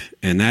Ship,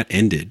 and that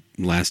ended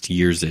last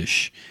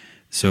year's-ish.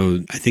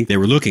 So I think they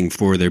were looking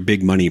for their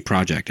big money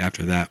project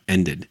after that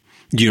ended.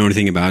 Do you know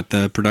anything about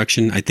the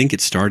production? I think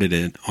it started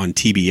on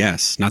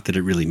TBS. Not that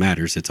it really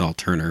matters. It's all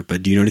Turner.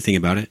 But do you know anything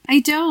about it? I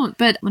don't.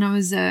 But when I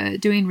was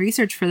doing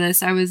research for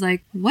this, I was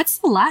like, what's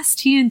the last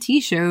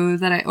TNT show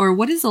or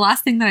what is the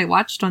last thing that I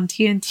watched on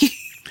TNT?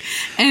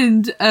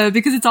 And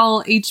because it's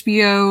all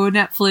HBO,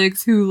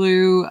 Netflix,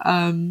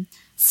 Hulu,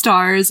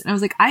 Stars. And I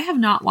was like, I have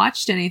not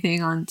watched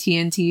anything on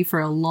TNT for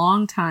a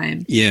long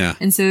time. Yeah.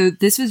 And so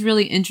this was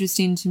really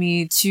interesting to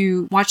me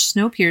to watch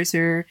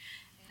Snowpiercer.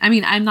 I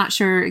mean, I'm not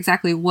sure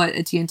exactly what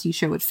a TNT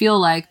show would feel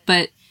like,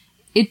 but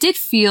it did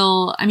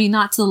feel, I mean,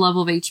 not to the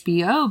level of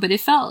HBO, but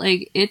it felt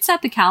like it's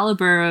at the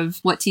caliber of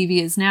what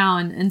TV is now.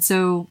 And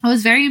so I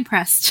was very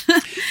impressed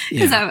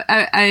because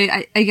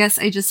I guess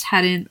I just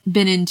hadn't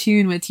been in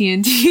tune with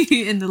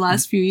TNT in the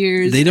last few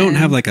years. They don't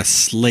have like a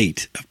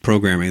slate of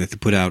programming that they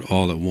put out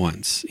all at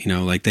once. You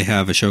know, like they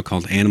have a show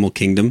called Animal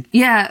Kingdom.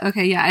 Yeah.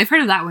 Okay. Yeah. I've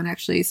heard of that one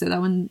actually. So that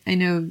one, I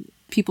know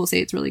people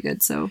say it's really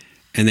good. So.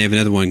 And they have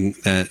another one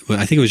that, well,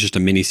 I think it was just a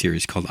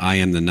miniseries called I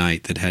Am the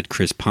Night that had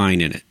Chris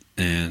Pine in it.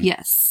 And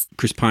yes,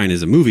 Chris Pine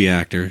is a movie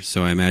actor,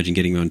 so I imagine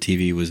getting him on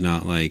TV was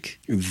not like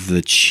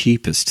the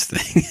cheapest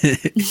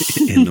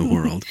thing in the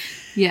world.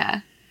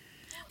 Yeah.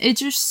 It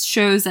just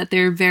shows that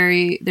they're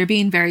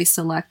being very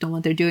select on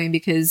what they're doing,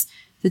 because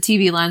the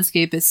TV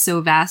landscape is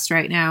so vast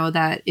right now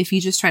that if you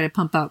just try to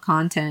pump out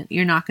content,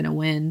 you're not going to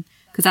win.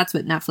 Because that's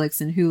what Netflix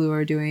and Hulu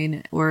are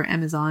doing, or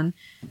Amazon.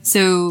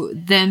 So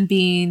them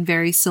being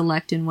very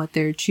select in what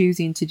they're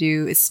choosing to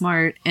do is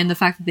smart. And the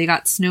fact that they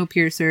got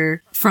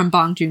Snowpiercer from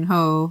Bong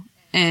Joon-ho,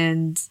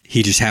 and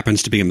he just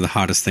happens to be the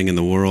hottest thing in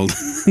the world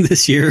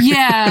this year.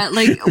 Yeah,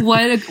 like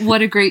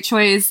what a great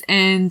choice.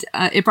 And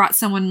it brought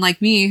someone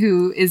like me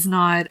who is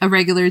not a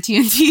regular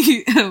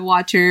TNT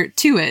watcher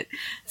to it.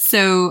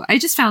 So I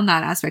just found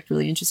that aspect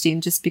really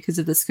interesting, just because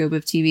of the scope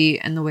of TV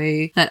and the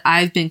way that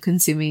I've been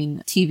consuming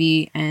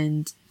TV,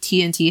 and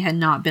TNT had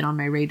not been on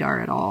my radar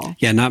at all.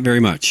 Yeah, not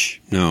very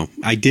much. No.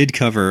 I did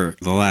cover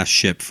The Last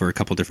Ship for a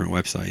couple different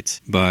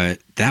websites, but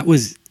that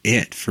was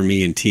it for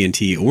me in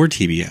TNT or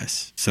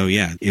TBS. So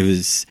yeah, it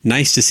was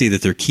nice to see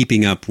that they're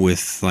keeping up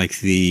with like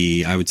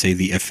I would say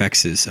the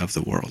FXs of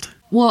the world.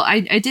 Well,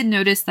 I did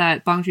notice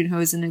that Bong Joon-ho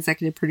is an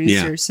executive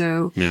producer,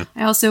 so yeah.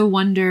 I also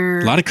wonder...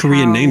 A lot of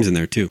Korean names in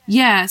there, too.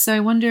 Yeah, so I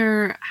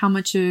wonder how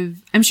much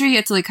of... I'm sure he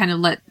had to like kind of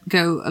let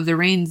go of the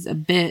reins a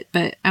bit,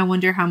 but I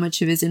wonder how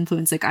much of his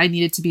influence, like, I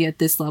needed to be at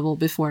this level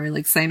before I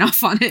like sign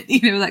off on it,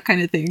 you know, that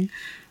kind of thing.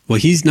 Well,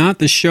 he's not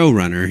the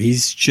showrunner.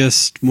 He's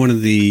just one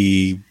of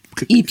the...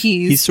 EPs.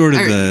 He's sort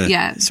of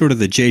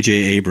the J.J.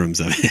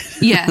 Abrams of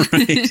it. Yeah.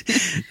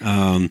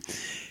 Right?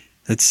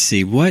 Let's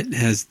see. What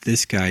has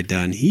this guy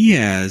done? He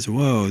has,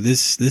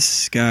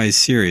 this guy's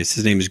serious.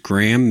 His name is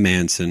Graham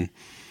Manson.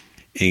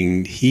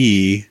 and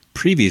he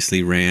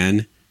previously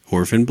ran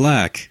Orphan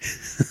Black.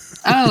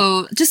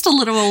 Oh, just a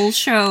little old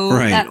show,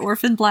 Right. that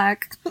Orphan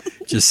Black.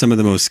 Just some of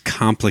the most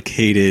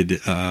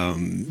complicated,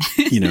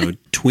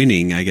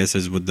 twinning, I guess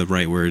is what the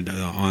right word,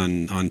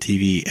 on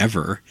TV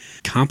ever.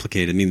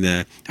 Complicated. I mean,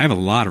 I have a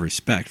lot of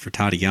respect for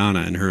Tatiana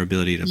and her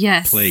ability to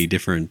Yes. play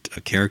different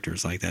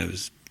characters like that. It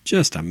was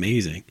just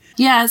amazing.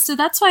 Yeah, so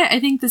that's why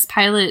I think this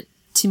pilot,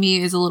 to me,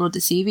 is a little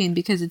deceiving,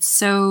 because it's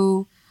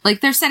so...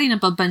 Like, they're setting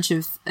up a bunch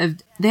of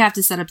they have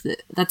to set up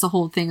that's a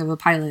whole thing of a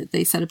pilot.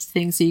 They set up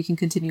things so you can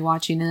continue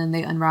watching, and then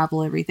they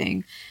unravel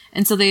everything.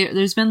 And so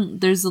there's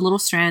the little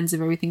strands of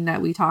everything that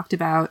we talked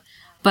about.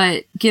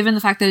 But given the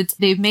fact that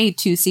they've made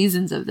 2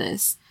 seasons of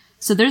this,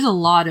 so there's a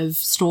lot of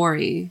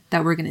story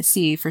that we're going to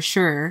see for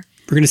sure.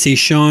 We're going to see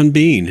Sean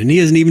Bean, and he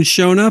hasn't even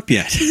shown up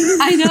yet.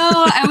 I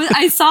know.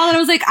 I saw that. I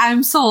was like,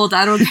 I'm sold.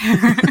 I don't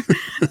care.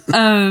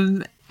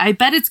 I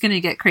bet it's going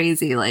to get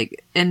crazy,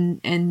 like, and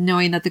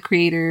knowing that the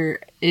creator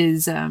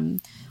is,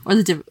 or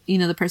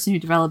the person who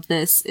developed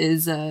this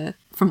is,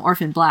 from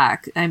Orphan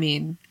Black. I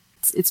mean,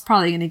 it's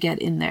probably going to get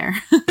in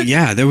there.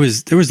 Yeah, there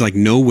was like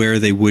nowhere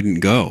they wouldn't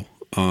go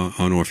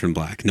on Orphan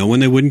Black. No one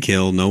they wouldn't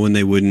kill, no one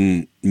they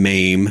wouldn't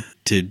maim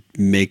to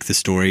make the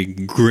story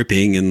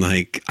gripping and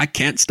like, I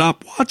can't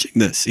stop watching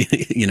this,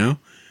 you know?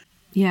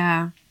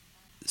 Yeah.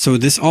 So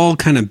this all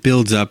kind of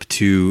builds up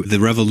to the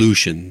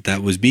revolution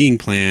that was being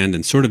planned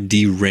and sort of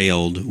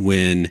derailed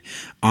when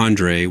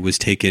Andre was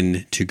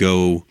taken to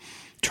go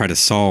try to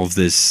solve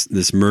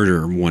this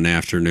murder one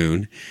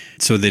afternoon.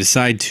 So they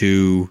decide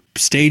to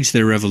stage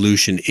their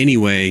revolution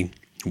anyway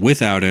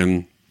without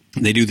him.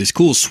 They do this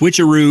cool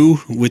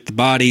switcheroo with the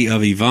body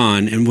of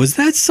Yvonne. And was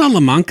that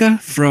Salamanca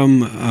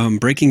from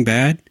Breaking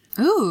Bad?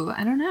 Ooh,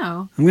 I don't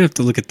know. I'm going to have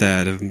to look at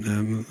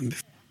that.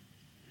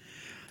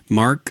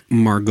 Mark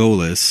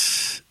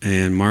Margolis.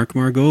 And Mark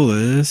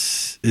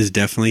Margolis is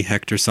definitely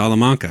Hector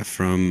Salamanca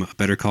from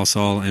Better Call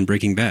Saul and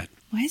Breaking Bad.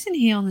 Why isn't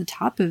he on the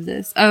top of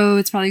this? Oh,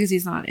 it's probably because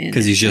he's not in.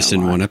 Because he's just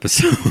in one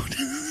episode.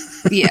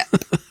 Yeah.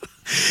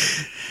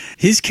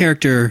 His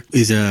character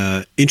is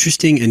a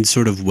interesting and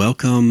sort of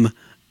welcome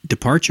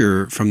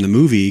departure from the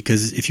movie.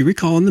 Because if you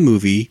recall in the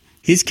movie,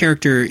 his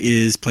character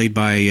is played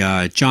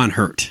by John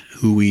Hurt,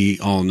 who we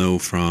all know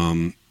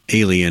from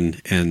Alien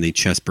and the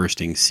chest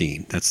bursting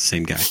scene. That's the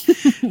same guy.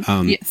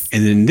 Yes.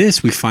 And in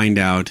this, we find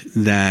out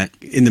that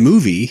in the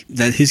movie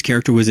that his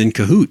character was in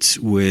cahoots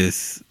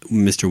with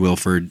Mr.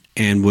 Wilford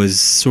and was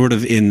sort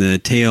of in the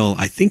tail,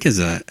 I think, as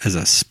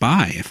a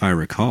spy, if I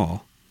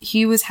recall.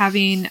 He was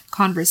having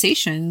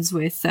conversations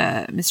with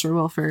Mr.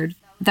 Wilford.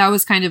 That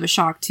was kind of a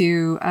shock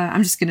to,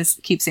 I'm just going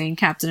to keep saying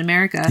Captain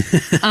America.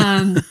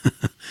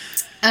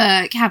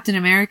 Captain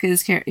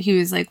America's character, he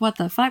was like, what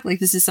the fuck? Like,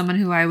 this is someone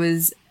who I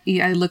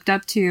looked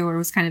up to, or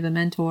was kind of a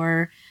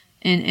mentor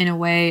in a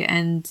way.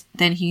 And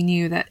then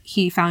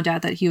he found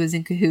out that he was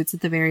in cahoots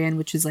at the very end,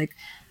 which is like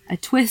a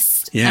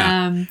twist.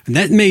 Yeah. And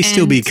that may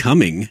still be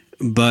coming,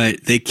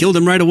 but they killed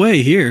him right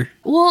away here.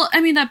 Well,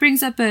 I mean, that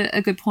brings up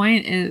a good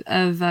point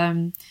of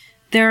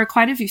there are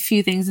quite a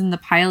few things in the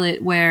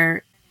pilot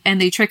where, and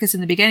they trick us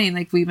in the beginning,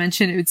 like we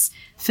mentioned, it's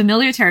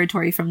familiar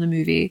territory from the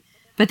movie.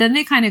 But then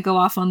they kind of go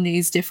off on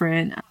these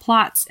different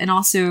plots and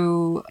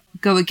also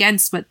go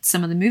against what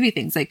some of the movie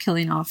things, like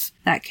killing off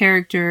that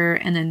character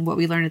and then what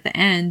we learn at the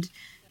end.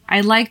 I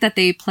like that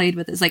they played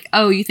with this. Like,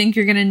 oh, you think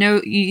you're going to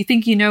know, you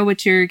think you know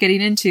what you're getting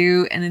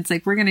into. And it's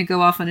like, we're going to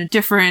go off on a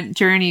different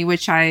journey,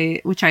 which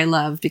I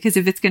love, because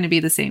if it's going to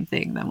be the same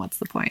thing, then what's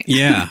the point?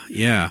 Yeah.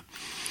 Yeah.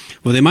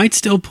 Well, they might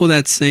still pull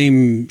that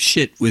same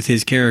shit with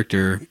his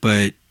character,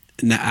 but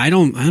I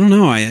don't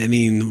know. I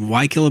mean,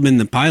 why kill him in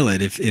the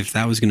pilot if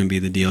that was going to be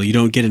the deal? You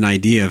don't get an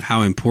idea of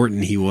how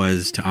important he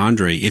was to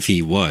Andre, if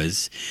he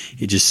was.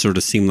 It just sort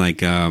of seemed like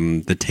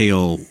the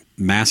tail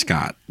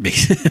mascot,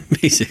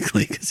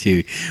 basically, because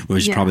he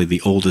was probably the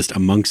oldest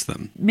amongst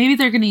them. Maybe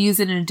they're going to use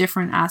it in a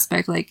different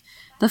aspect. Like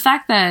the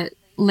fact that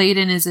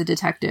Layden is a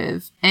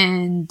detective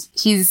and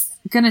he's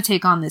going to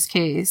take on this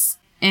case.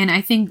 And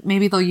I think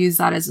maybe they'll use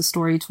that as a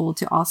story tool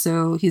to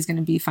also, he's going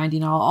to be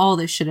finding all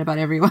this shit about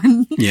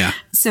everyone. Yeah.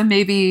 So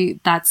maybe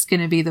that's going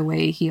to be the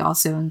way he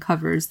also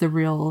uncovers the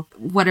real,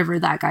 whatever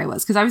that guy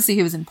was. Because obviously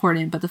he was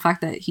important, but the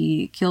fact that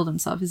he killed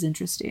himself is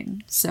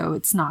interesting. So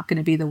it's not going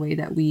to be the way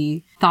that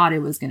we thought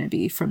it was going to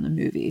be from the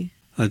movie.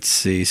 Let's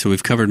see. So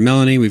we've covered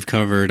Melanie, we've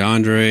covered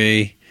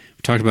Andre,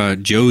 we talked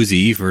about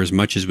Josie for as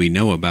much as we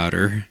know about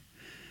her.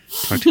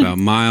 Talked about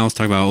Miles,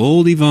 talked about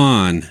old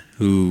Yvonne,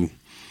 who...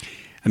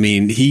 I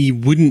mean, he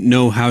wouldn't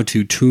know how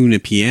to tune a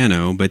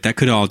piano, but that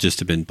could all just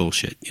have been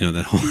bullshit. You know,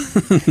 that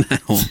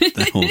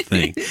whole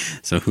thing.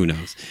 So who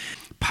knows?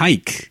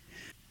 Pike,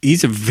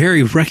 he's a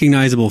very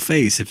recognizable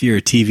face if you're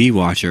a TV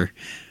watcher.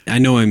 I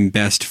know him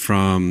best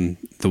from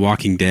The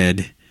Walking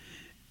Dead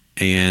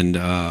and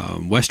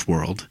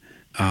Westworld,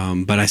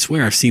 but I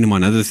swear I've seen him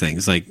on other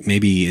things, like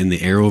maybe in the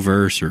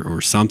Arrowverse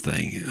or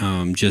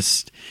something,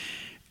 just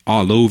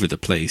all over the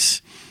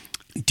place.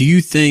 Do you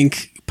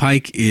think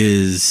Pike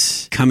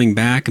is coming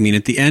back? I mean,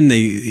 at the end,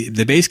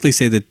 they basically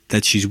say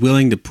that she's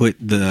willing to put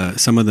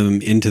some of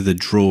them into the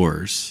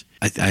drawers.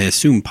 I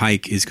assume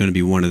Pike is going to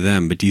be one of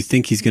them, but do you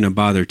think he's going to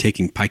bother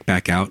taking Pike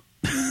back out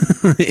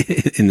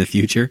in the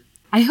future?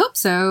 I hope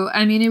so.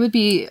 I mean, it would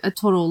be a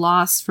total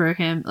loss for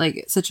him,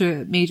 like such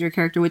a major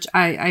character, which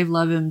I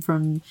love him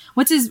from.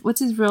 What's his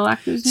real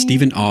actor's name?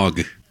 Stephen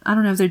Ogg. I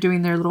don't know if they're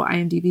doing their little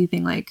IMDb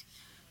thing, like,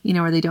 you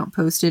know, where they don't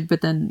post it,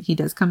 but then he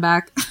does come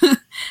back.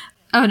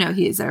 Oh no,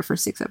 he is there for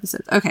 6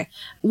 episodes. Okay.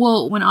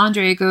 Well, when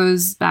Andre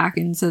goes back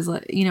and says,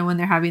 you know, when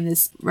they're having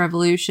this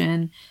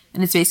revolution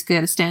and it's basically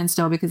at a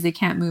standstill because they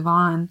can't move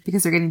on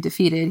because they're getting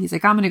defeated, he's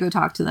like, I'm going to go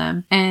talk to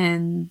them.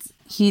 And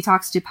he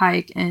talks to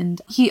Pike,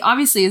 and he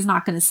obviously is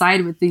not going to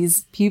side with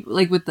these people,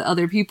 like with the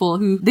other people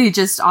who they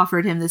just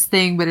offered him this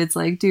thing. But it's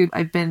like, dude,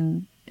 I've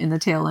been in the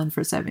tail end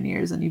for 7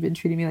 years and you've been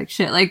treating me like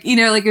shit. Like, you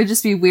know, like it would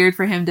just be weird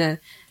for him to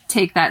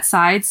take that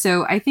side.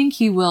 So I think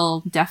he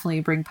will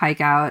definitely bring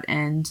Pike out,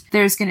 and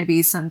there's going to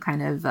be some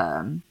kind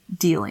of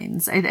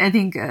dealings. I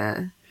think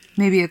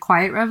maybe a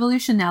quiet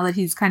revolution now that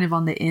he's kind of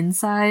on the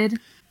inside,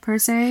 per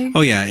se. Oh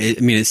yeah,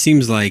 it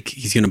seems like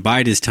he's going to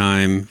bide his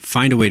time,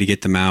 find a way to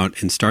get them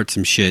out, and start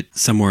some shit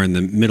somewhere in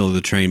the middle of the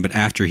train, but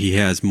after he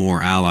has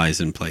more allies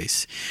in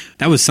place.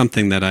 That was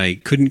something that I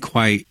couldn't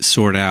quite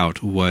sort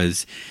out,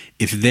 was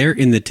if they're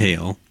in the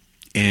tail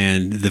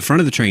and the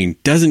front of the train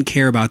doesn't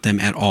care about them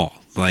at all,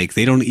 like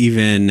they don't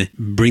even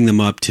bring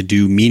them up to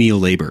do menial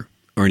labor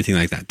or anything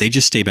like that. They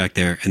just stay back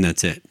there and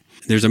that's it.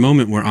 There's a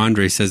moment where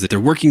Andre says that they're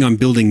working on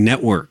building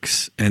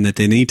networks and that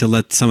they need to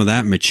let some of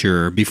that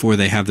mature before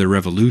they have their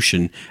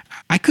revolution.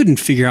 I couldn't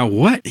figure out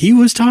what he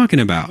was talking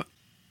about.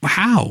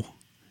 How?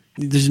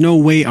 There's no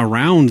way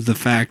around the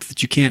fact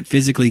that you can't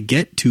physically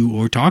get to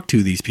or talk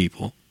to these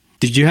people.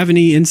 Did you have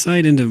any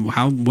insight into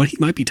what he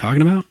might be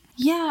talking about?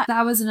 Yeah,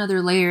 that was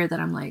another layer that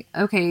I'm like,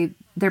 okay,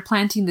 they're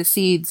planting the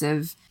seeds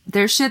of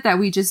there's shit that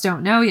we just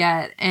don't know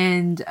yet,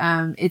 and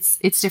it's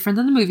different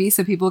than the movie,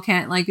 so people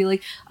can't like be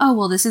like, oh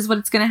well, this is what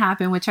it's going to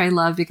happen, which I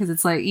love because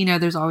it's like, you know,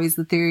 there's always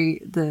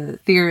the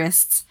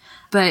theorists.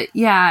 But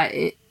yeah,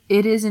 it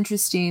is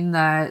interesting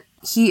that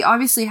he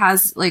obviously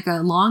has like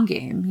a long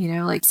game, you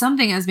know, like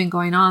something has been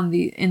going on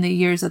in the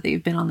years that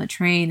they've been on the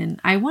train, and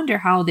I wonder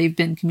how they've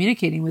been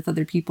communicating with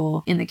other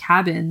people in the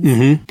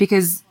cabins,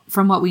 because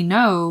from what we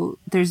know,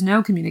 there's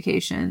no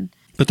communication.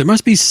 But there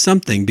must be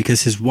something,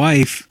 because his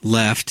wife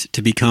left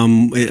to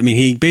become, I mean,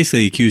 he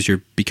basically accused her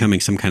of becoming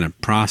some kind of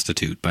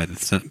prostitute by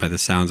the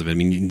sounds of it. I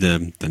mean,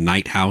 the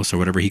night house or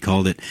whatever he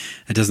called it,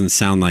 it doesn't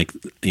sound like,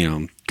 you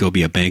know, go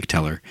be a bank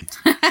teller.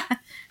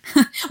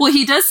 Well,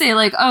 he does say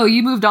like, oh,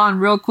 you moved on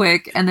real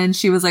quick. And then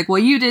she was like, well,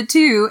 you did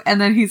too. And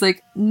then he's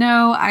like,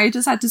 no, I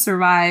just had to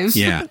survive.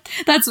 Yeah.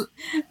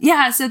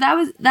 So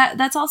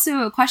that's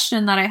also a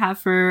question that I have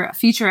for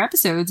future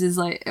episodes is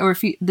like, or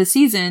the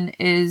season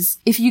is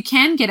if you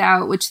can get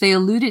out, which they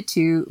alluded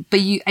to,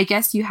 but I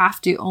guess you have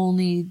to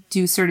only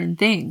do certain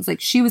things. Like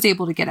she was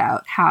able to get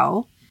out.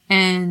 How?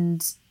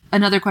 And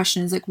another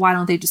question is like, why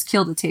don't they just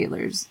kill the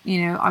Taylors?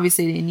 You know,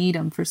 obviously they need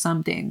them for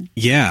something.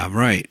 Yeah,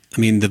 right.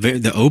 I mean,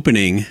 the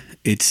opening,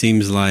 it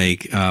seems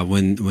like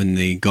when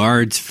the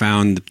guards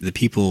found the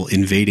people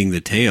invading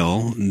the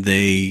tail,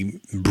 they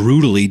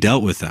brutally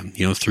dealt with them.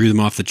 You know, threw them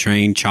off the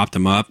train, chopped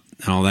them up,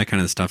 and all that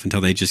kind of stuff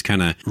until they just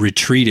kind of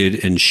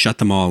retreated and shut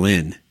them all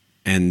in.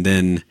 And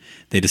then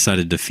they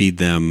decided to feed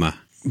them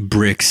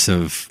bricks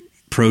of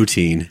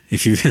protein.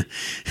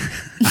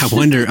 I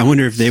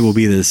wonder if they will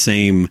be the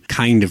same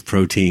kind of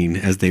protein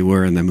as they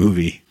were in the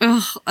movie.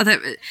 Oh,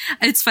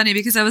 it's funny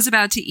because I was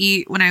about to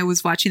eat when I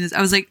was watching this.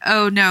 I was like,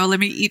 oh no, let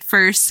me eat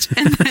first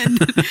and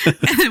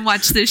then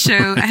watch this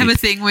show. Right. I have a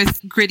thing with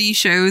gritty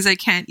shows. I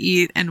can't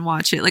eat and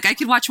watch it. Like I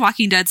could watch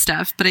Walking Dead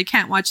stuff, but I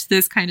can't watch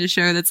this kind of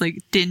show that's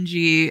like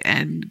dingy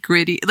and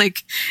gritty.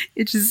 Like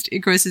it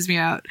grosses me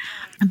out.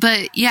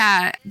 But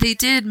yeah, they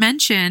did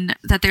mention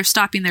that they're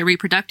stopping their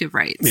reproductive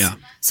rights. Yeah.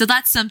 So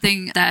that's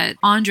something that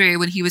Andre,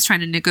 when he was trying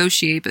to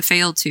negotiate but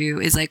failed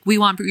to, is like, we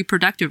want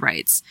reproductive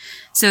rights.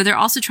 So they're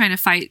also trying to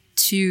fight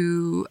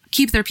to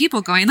keep their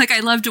people going. Like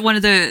I loved one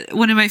of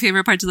my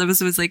favorite parts of the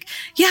episode was like,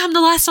 yeah, I'm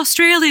the last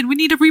Australian. We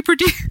need to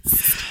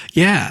reproduce.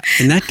 Yeah.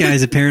 And that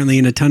guy's apparently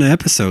in a ton of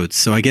episodes.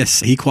 So I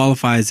guess he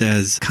qualifies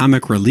as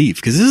comic relief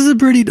because this is a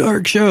pretty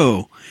dark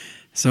show.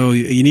 So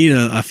you need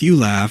a few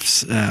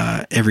laughs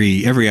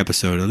every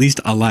episode, at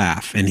least a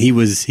laugh, and he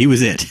was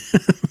it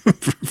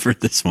for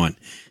this one.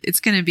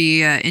 It's going to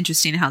be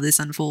interesting how this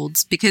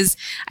unfolds because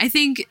I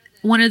think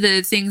one of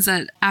the things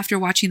that after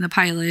watching the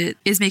pilot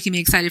is making me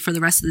excited for the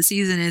rest of the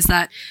season is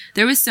that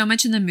there was so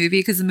much in the movie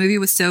because the movie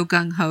was so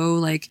gung-ho,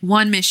 like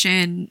one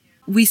mission.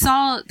 We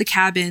saw the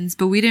cabins,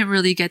 but we didn't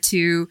really get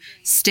to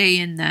stay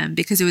in them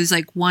because it was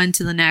like one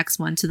to the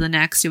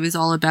next. It was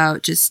all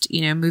about just,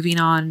 you know, moving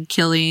on,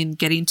 killing,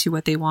 getting to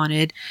what they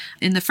wanted.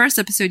 In the first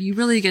episode, you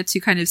really get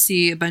to kind of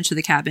see a bunch of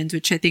the cabins,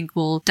 which I think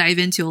we'll dive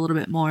into a little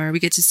bit more. We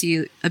get to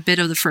see a bit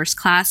of the first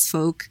class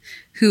folk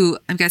who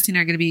I'm guessing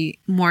are going to be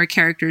more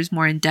characters,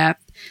 more in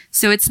depth.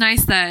 So it's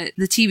nice that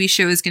the TV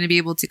show is going to be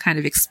able to kind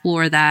of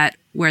explore that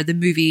where the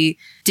movie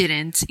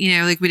didn't, you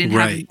know, like we didn't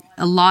have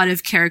a lot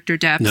of character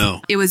depth.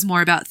 No. It was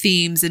more about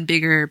themes and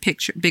bigger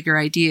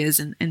ideas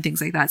and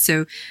things like that.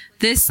 So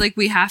this, like,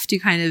 we have to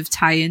kind of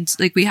tie into,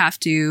 like, we have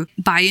to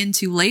buy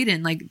into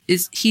Layden. Like,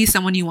 is he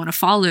someone you want to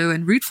follow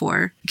and root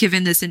for,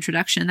 given this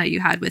introduction that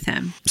you had with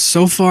him?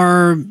 So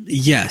far,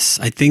 yes.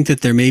 I think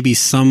that there may be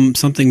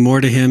something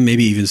more to him,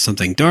 maybe even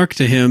something dark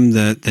to him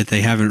that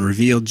they haven't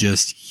revealed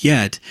just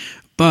yet.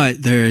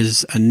 But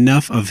there's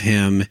enough of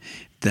him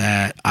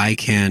that I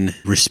can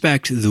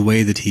respect the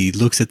way that he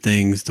looks at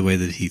things, the way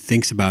that he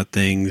thinks about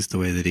things, the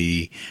way that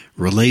he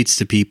relates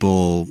to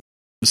people.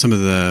 Some of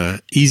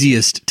the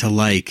easiest to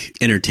like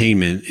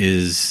entertainment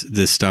is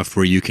the stuff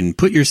where you can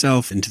put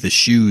yourself into the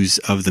shoes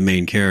of the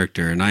main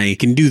character. And I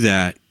can do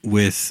that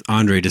with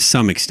Andre to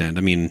some extent.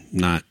 I mean,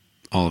 not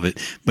all of it,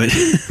 but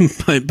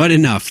but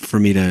enough for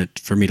me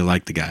to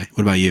like the guy.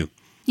 What about you?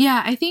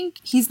 Yeah, I think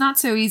he's not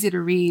so easy to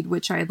read,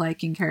 which I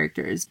like in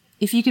characters.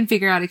 If you can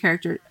figure out a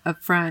character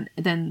up front,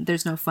 then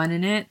there's no fun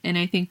in it. And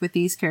I think with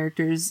these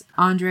characters,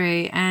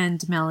 Andre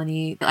and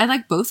Melanie, I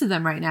like both of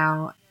them right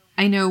now.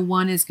 I know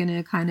one is going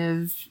to kind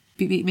of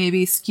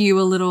maybe skew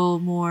a little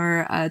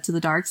more to the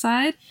dark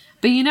side,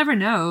 but you never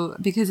know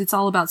because it's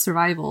all about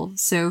survival.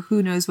 So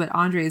who knows what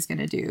Andre is going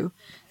to do.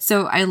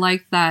 So I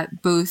like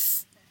that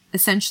both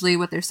essentially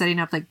what they're setting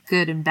up, like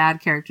good and bad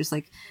characters,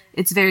 like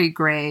it's very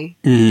gray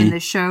in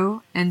this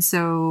show. And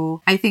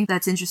so I think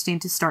that's interesting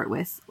to start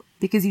with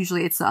because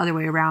usually it's the other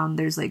way around.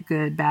 There's like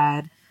good,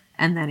 bad,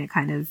 and then it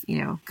kind of,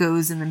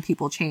 goes and then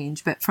people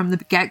change. But from the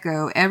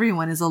get-go,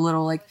 everyone is a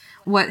little like,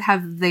 what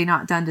have they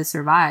not done to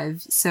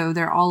survive? So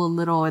they're all a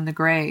little in the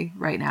gray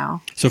right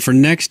now. So for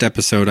next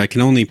episode, I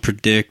can only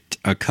predict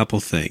a couple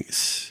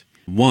things.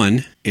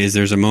 One is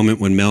there's a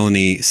moment when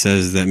Melanie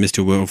says that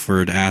Mr.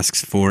 Wilford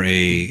asks for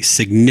a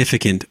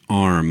significant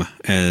arm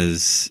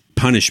as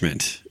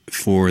punishment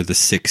for the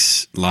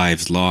 6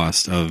 lives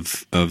lost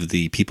of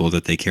the people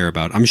that they care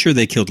about. I'm sure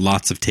they killed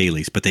lots of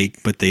tailies, but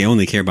they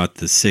only care about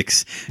the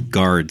 6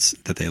 guards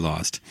that they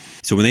lost.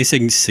 So when they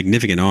say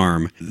significant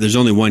arm, there's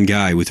only one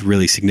guy with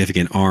really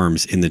significant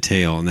arms in the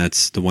tail, and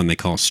that's the one they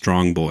call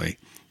Strong Boy.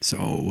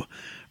 So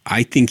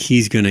I think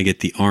he's going to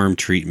get the arm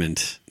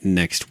treatment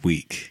next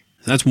week.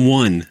 That's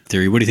one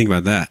theory. What do you think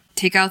about that?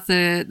 Take out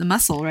the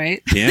muscle,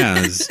 right?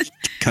 Yeah, it's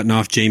cutting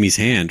off Jamie's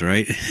hand,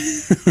 right?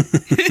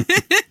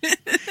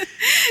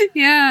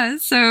 Yeah,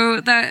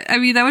 so that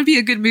would be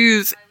a good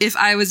move if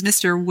I was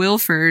Mr.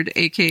 Wilford,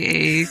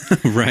 aka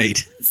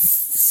right.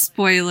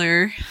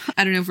 Spoiler.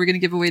 I don't know if we're going to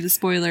give away the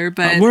spoiler,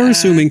 but we're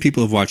assuming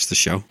people have watched the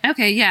show.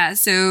 Okay, yeah.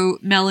 So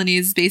Melanie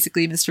is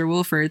basically Mr.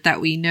 Wilford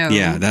that we know.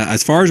 Yeah,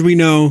 as far as we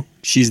know,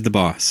 she's the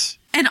boss.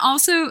 And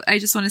also, I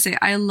just want to say,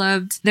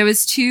 there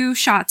was 2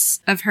 shots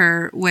of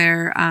her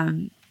where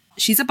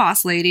she's a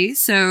boss lady.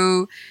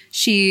 So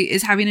she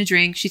is having a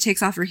drink. She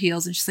takes off her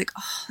heels and she's like,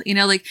 oh,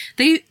 like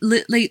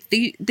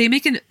they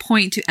make a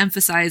point to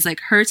emphasize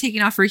like her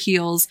taking off her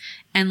heels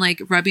and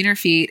like rubbing her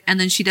feet. And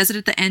then she does it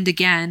at the end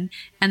again.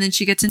 And then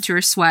she gets into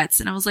her sweats.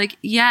 And I was like,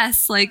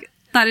 yes, like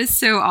that is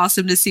so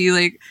awesome to see,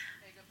 like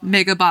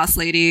mega boss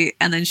lady.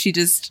 And then she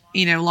just,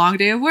 long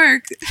day of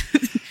work.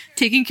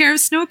 Taking care of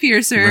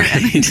Snowpiercer right.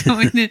 and then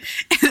going in,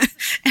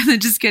 and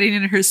then just getting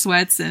in her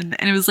sweats. And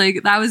it was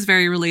like, that was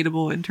very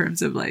relatable in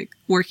terms of like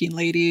working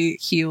lady,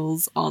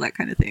 heels, all that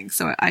kind of thing.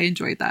 So I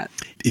enjoyed that.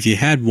 If you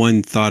had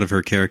one thought of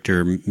her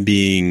character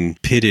being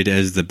pitted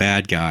as the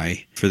bad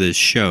guy for this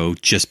show,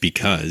 just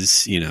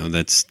because,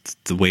 that's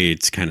the way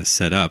it's kind of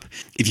set up.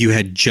 If you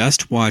had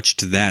just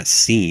watched that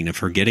scene of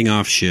her getting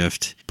off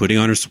shift, putting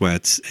on her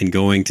sweats and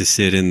going to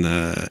sit in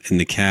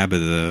the cab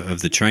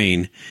of the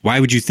train, why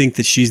would you think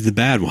that she's the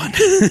bad one?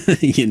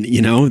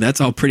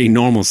 That's all pretty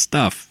normal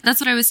stuff. That's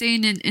what I was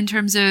saying in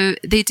terms of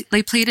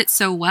they played it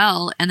so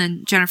well, and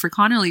then Jennifer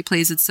Connelly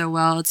plays it so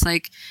well. It's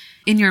like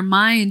in your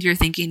mind you're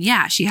thinking,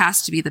 yeah, she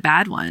has to be the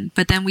bad one,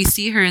 but then we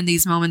see her in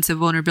these moments of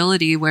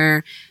vulnerability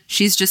where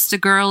she's just a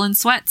girl in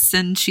sweats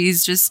and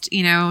she's just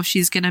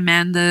she's gonna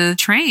man the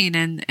train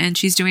and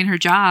she's doing her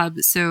job.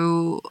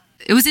 So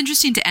it was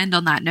interesting to end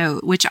on that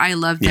note, which I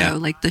loved though. Yeah.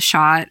 Like the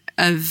shot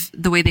of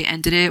the way they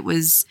ended it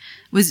was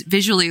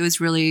visually, it was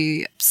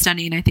really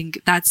stunning. I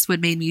think that's what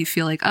made me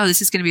feel like, oh,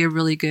 this is going to be a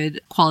really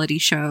good quality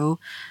show.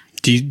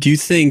 Do you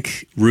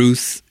think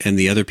Ruth and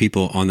the other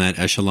people on that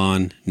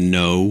echelon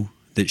know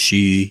that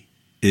she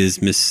is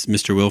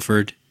Mr.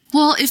 Wilford?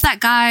 Well, if that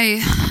guy,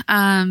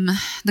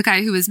 the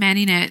guy who was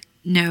manning it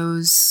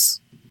knows,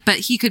 but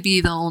he could be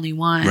the only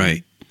one.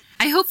 Right.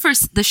 I hope for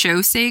the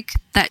show's sake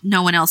that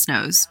no one else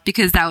knows,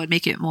 because that would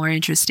make it more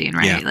interesting,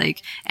 right? Yeah.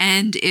 Like,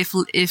 and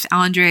if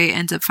Andre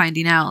ends up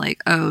finding out,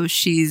 like, oh,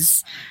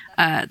 she's,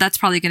 that's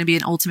probably going to be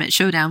an ultimate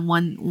showdown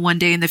one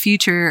day in the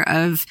future.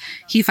 Of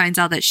he finds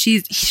out that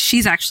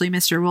she's actually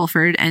Mr.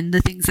 Wilford and the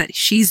things that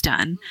she's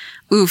done.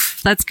 Oof,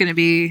 that's going to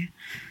be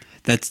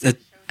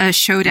a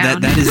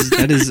showdown.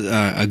 That is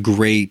a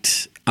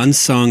great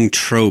unsung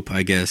trope,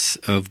 I guess,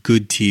 of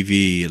good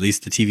TV, at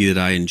least the TV that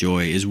I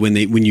enjoy, is when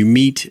you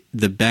meet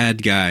the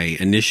bad guy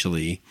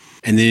initially,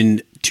 and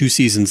then 2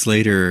 seasons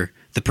later,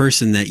 the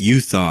person that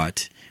you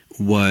thought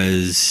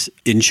was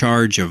in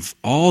charge of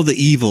all the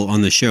evil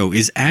on the show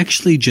is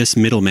actually just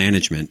middle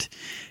management.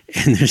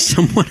 and there's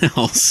someone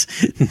else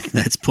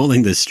that's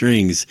pulling the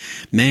strings.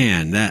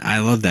 Man, that I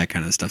love that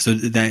kind of stuff. So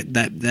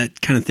that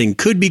kind of thing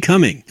could be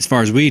coming, as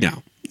far as we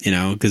know,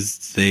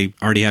 because they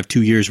already have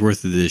 2 years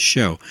worth of this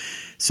show.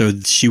 So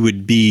she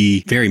would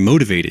be very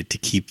motivated to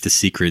keep the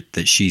secret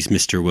that she's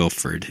Mr.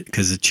 Wilford,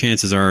 because the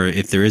chances are,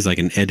 if there is like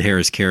an Ed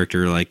Harris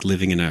character like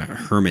living in a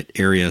hermit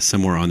area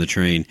somewhere on the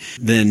train,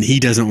 then he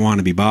doesn't want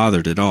to be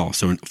bothered at all.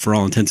 So for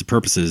all intents and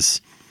purposes,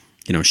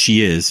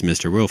 she is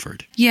Mr.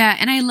 Wilford. Yeah,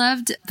 and I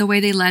loved the way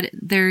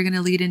they're going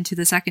to lead into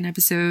the second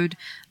episode,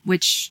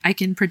 which I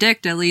can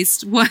predict at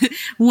least one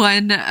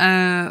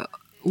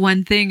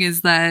thing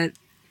is that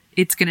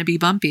it's going to be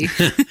bumpy.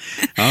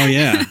 Oh,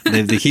 yeah.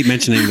 They keep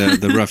mentioning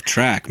the rough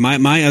track.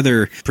 My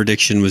other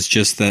prediction was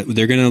just that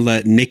they're going to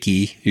let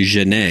Nikki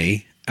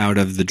Janae out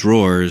of the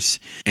drawers,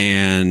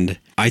 and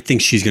I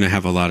think she's going to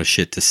have a lot of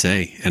shit to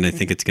say, and I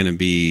think it's going to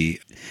be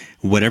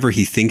whatever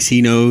he thinks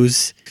he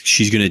knows,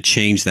 she's going to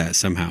change that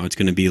somehow. It's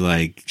going to be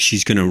like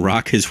she's going to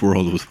rock his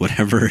world with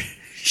whatever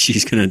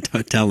she's going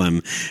to tell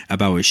him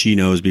about what she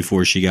knows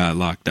before she got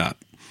locked up.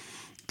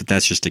 But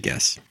that's just a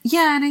guess.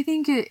 Yeah, and I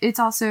think it's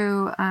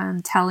also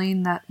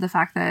telling that the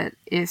fact that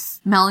if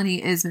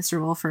Melanie is Mr.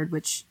 Wilford,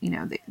 which,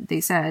 they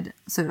said,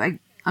 so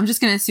I'm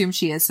just going to assume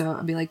she is. So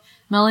I'll be like,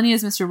 Melanie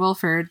is Mr.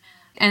 Wilford,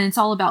 and it's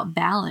all about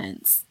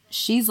balance.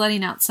 She's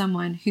letting out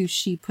someone who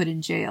she put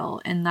in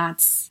jail, and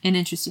that's an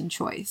interesting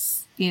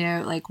choice.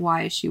 Like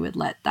why she would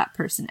let that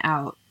person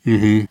out.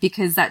 Mm-hmm.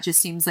 Because that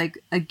just seems like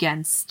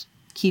against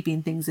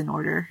keeping things in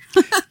order.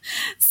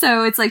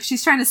 So it's like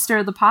she's trying to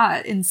stir the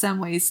pot in some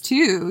ways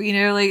too,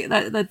 like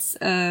that's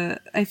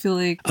I feel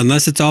like,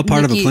 unless it's all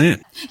part of a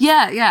plan.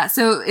 Yeah.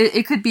 So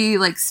it could be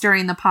like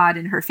stirring the pot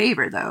in her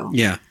favor though.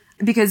 Yeah.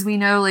 Because we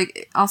know,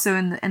 like, also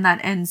in that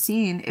end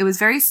scene, it was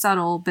very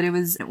subtle, but it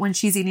was when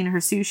she's eating her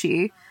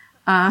sushi,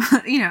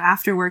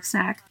 after work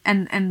snack,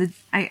 and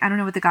I don't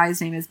know what the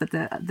guy's name is, but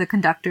the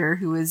conductor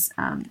who was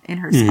in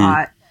her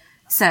spot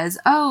says,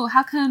 "Oh,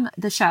 how come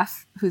the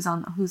chef who's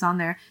on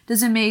there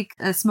doesn't make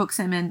a smoked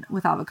salmon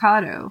with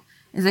avocado?"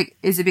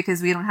 Is it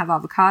because we don't have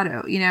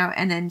avocado?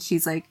 And then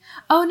she's like,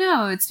 "Oh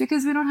no, it's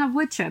because we don't have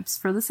wood chips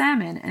for the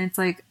salmon." And it's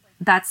like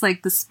that's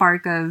like the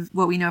spark of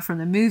what we know from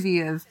the movie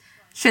of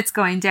shit's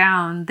going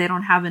down. They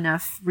don't have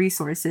enough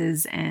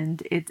resources,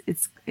 and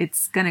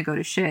it's gonna go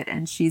to shit.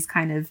 And she's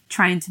kind of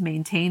trying to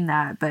maintain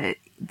that, but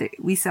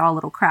we saw a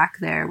little crack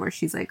there where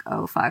she's like,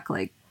 "Oh fuck,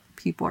 like."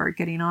 People are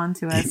getting on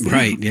to us.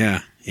 Right, yeah.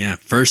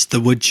 First the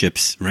wood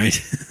chips, right?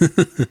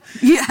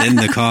 Yeah. Then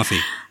the coffee.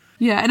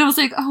 Yeah, and I was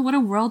like, oh, what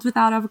a world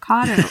without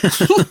avocado.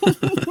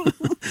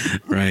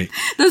 Right.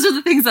 Those are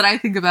the things that I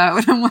think about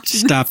when I'm watching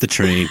Stop the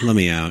train. Let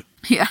me out.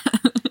 Yeah.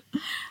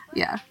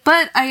 Yeah.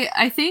 But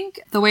I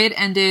think the way it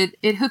ended,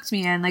 it hooked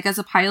me in. Like, as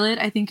a pilot,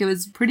 I think it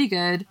was pretty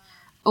good.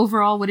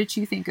 Overall, what did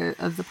you think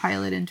of the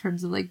pilot in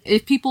terms of, like,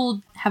 if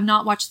people have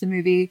not watched the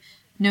movie,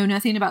 know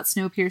nothing about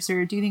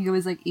Snowpiercer, do you think it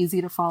was, like, easy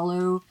to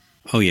follow?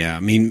 Oh, yeah. I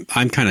mean,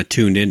 I'm kind of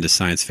tuned into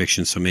science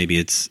fiction, so maybe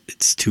it's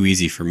too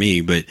easy for me.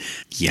 But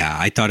yeah,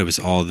 I thought it was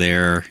all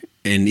there.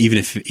 And even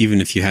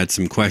if you had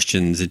some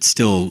questions, it's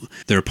still,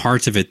 there are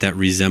parts of it that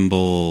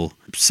resemble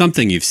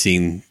something you've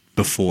seen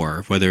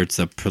before, whether it's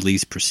a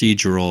police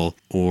procedural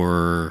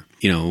or,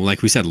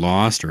 like we said,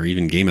 Lost or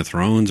even Game of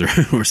Thrones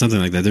or something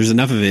like that. There's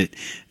enough of it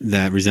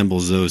that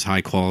resembles those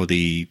high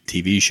quality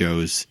TV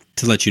shows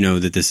to let you know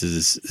that this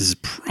is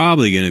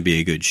probably going to be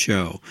a good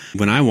show.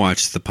 When I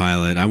watched the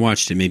pilot, I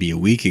watched it maybe a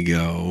week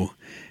ago,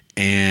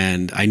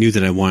 and I knew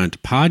that I wanted to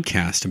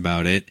podcast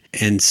about it.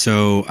 And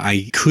so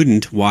I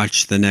couldn't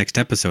watch the next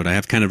episode. I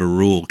have kind of a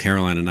rule.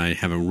 Caroline and I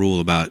have a rule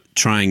about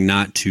trying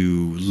not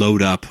to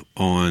load up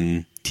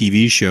on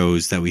TV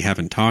shows that we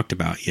haven't talked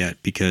about yet,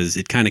 because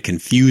it kind of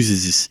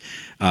confuses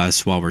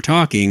us while we're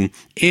talking,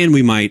 and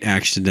we might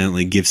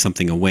accidentally give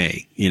something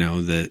away,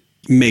 that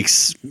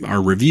makes our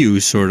review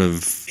sort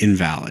of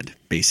invalid,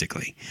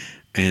 basically.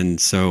 And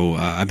so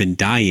I've been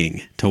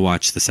dying to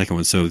watch the second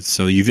one.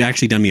 So you've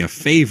actually done me a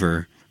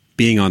favor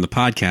being on the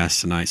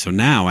podcast tonight. So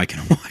now I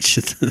can watch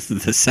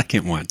the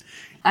second one.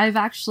 I've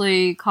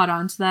actually caught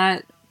on to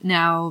that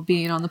now,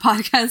 being on the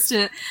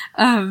podcast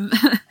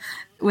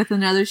with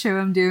another show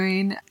I'm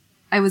doing.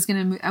 I was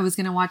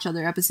gonna watch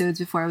other episodes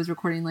before I was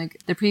recording,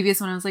 like the previous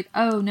one. I was like,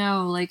 oh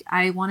no, like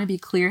I want to be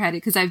clear-headed,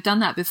 because I've done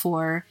that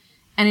before,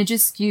 and it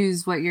just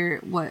skews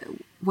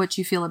what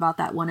you feel about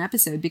that one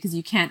episode, because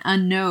you can't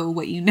unknow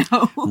what you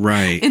know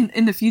right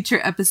in the future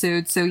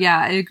episodes. So yeah,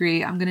 I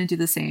agree. I'm gonna do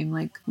the same,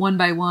 like one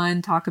by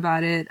one, talk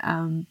about it,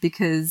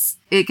 because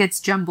it gets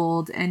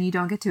jumbled and you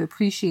don't get to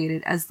appreciate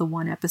it as the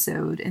one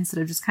episode,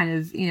 instead of just kind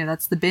of,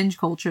 that's the binge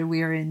culture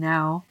we are in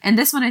now. And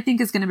this one I think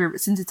is going to be,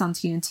 since it's on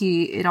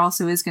TNT, it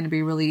also is going to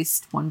be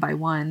released one by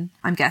one,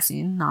 I'm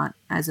guessing, not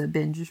as a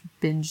binge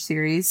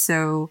series.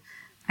 So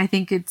I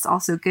think it's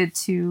also good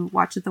to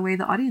watch it the way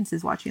the audience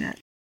is watching it.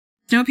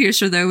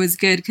 Snowpiercer, though, was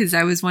good because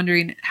I was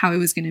wondering how it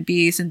was going to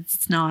be, since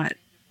it's not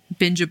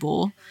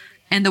bingeable.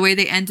 And the way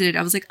they ended it,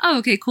 I was like, oh,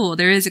 okay, cool.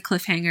 There is a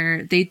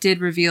cliffhanger. They did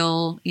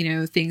reveal,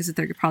 things that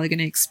they're probably going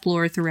to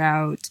explore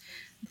throughout.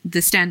 the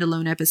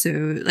standalone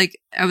episode. Like,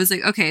 I was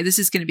like, okay, this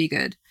is going to be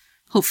good.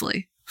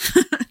 Hopefully.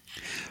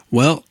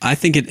 Well, I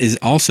think it is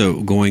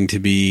also going to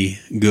be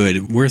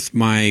good, worth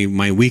my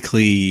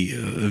weekly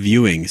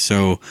viewing.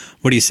 So,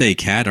 what do you say,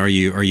 Kat? Are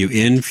you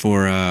in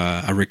for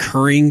a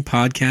recurring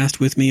podcast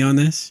with me on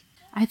this?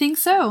 I think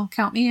so.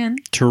 Count me in.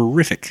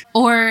 Terrific.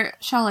 Or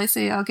shall I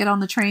say I'll get on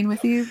the train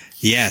with you?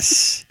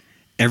 Yes.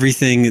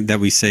 Everything that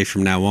we say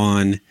from now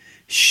on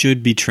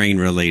should be train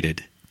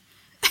related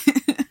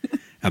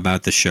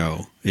about the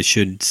show. It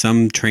should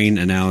some train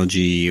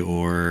analogy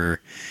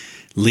or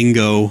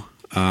lingo.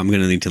 I'm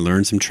going to need to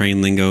learn some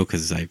train lingo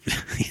because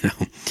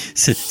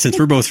since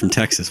we're both from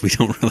Texas, we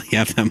don't really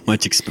have that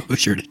much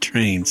exposure to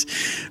trains.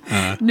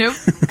 Nope.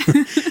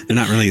 They're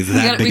not really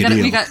that big a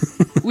deal.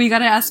 We got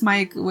to ask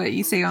Mike what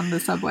you say on the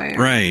subway.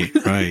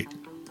 Right.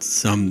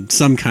 Some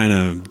kind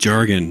of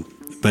jargon.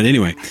 But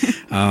anyway,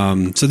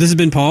 so this has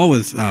been Paul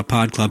with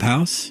Pod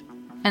Clubhouse.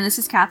 And this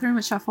is Catherine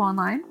with Shuffle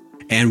Online.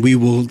 And we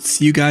will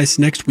see you guys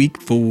next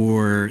week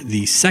for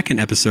the second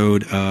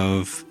episode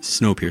of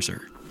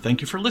Snowpiercer. Thank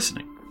you for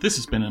listening. This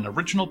has been an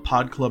original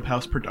Pod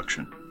Clubhouse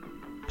production.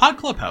 Pod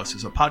Clubhouse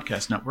is a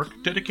podcast network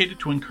dedicated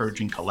to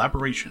encouraging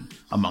collaboration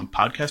among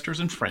podcasters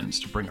and friends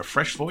to bring a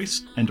fresh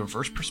voice and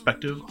diverse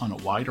perspective on a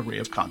wide array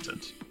of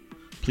content.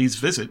 Please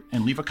visit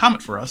and leave a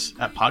comment for us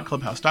at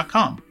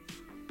podclubhouse.com.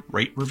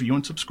 Rate, review,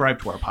 and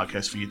subscribe to our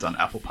podcast feeds on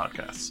Apple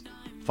Podcasts.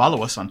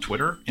 Follow us on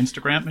Twitter,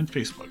 Instagram, and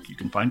Facebook. You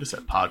can find us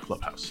at Pod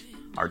Clubhouse.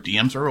 Our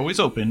DMs are always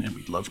open, and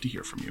we'd love to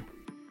hear from you.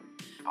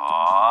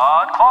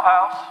 Pod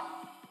Clubhouse.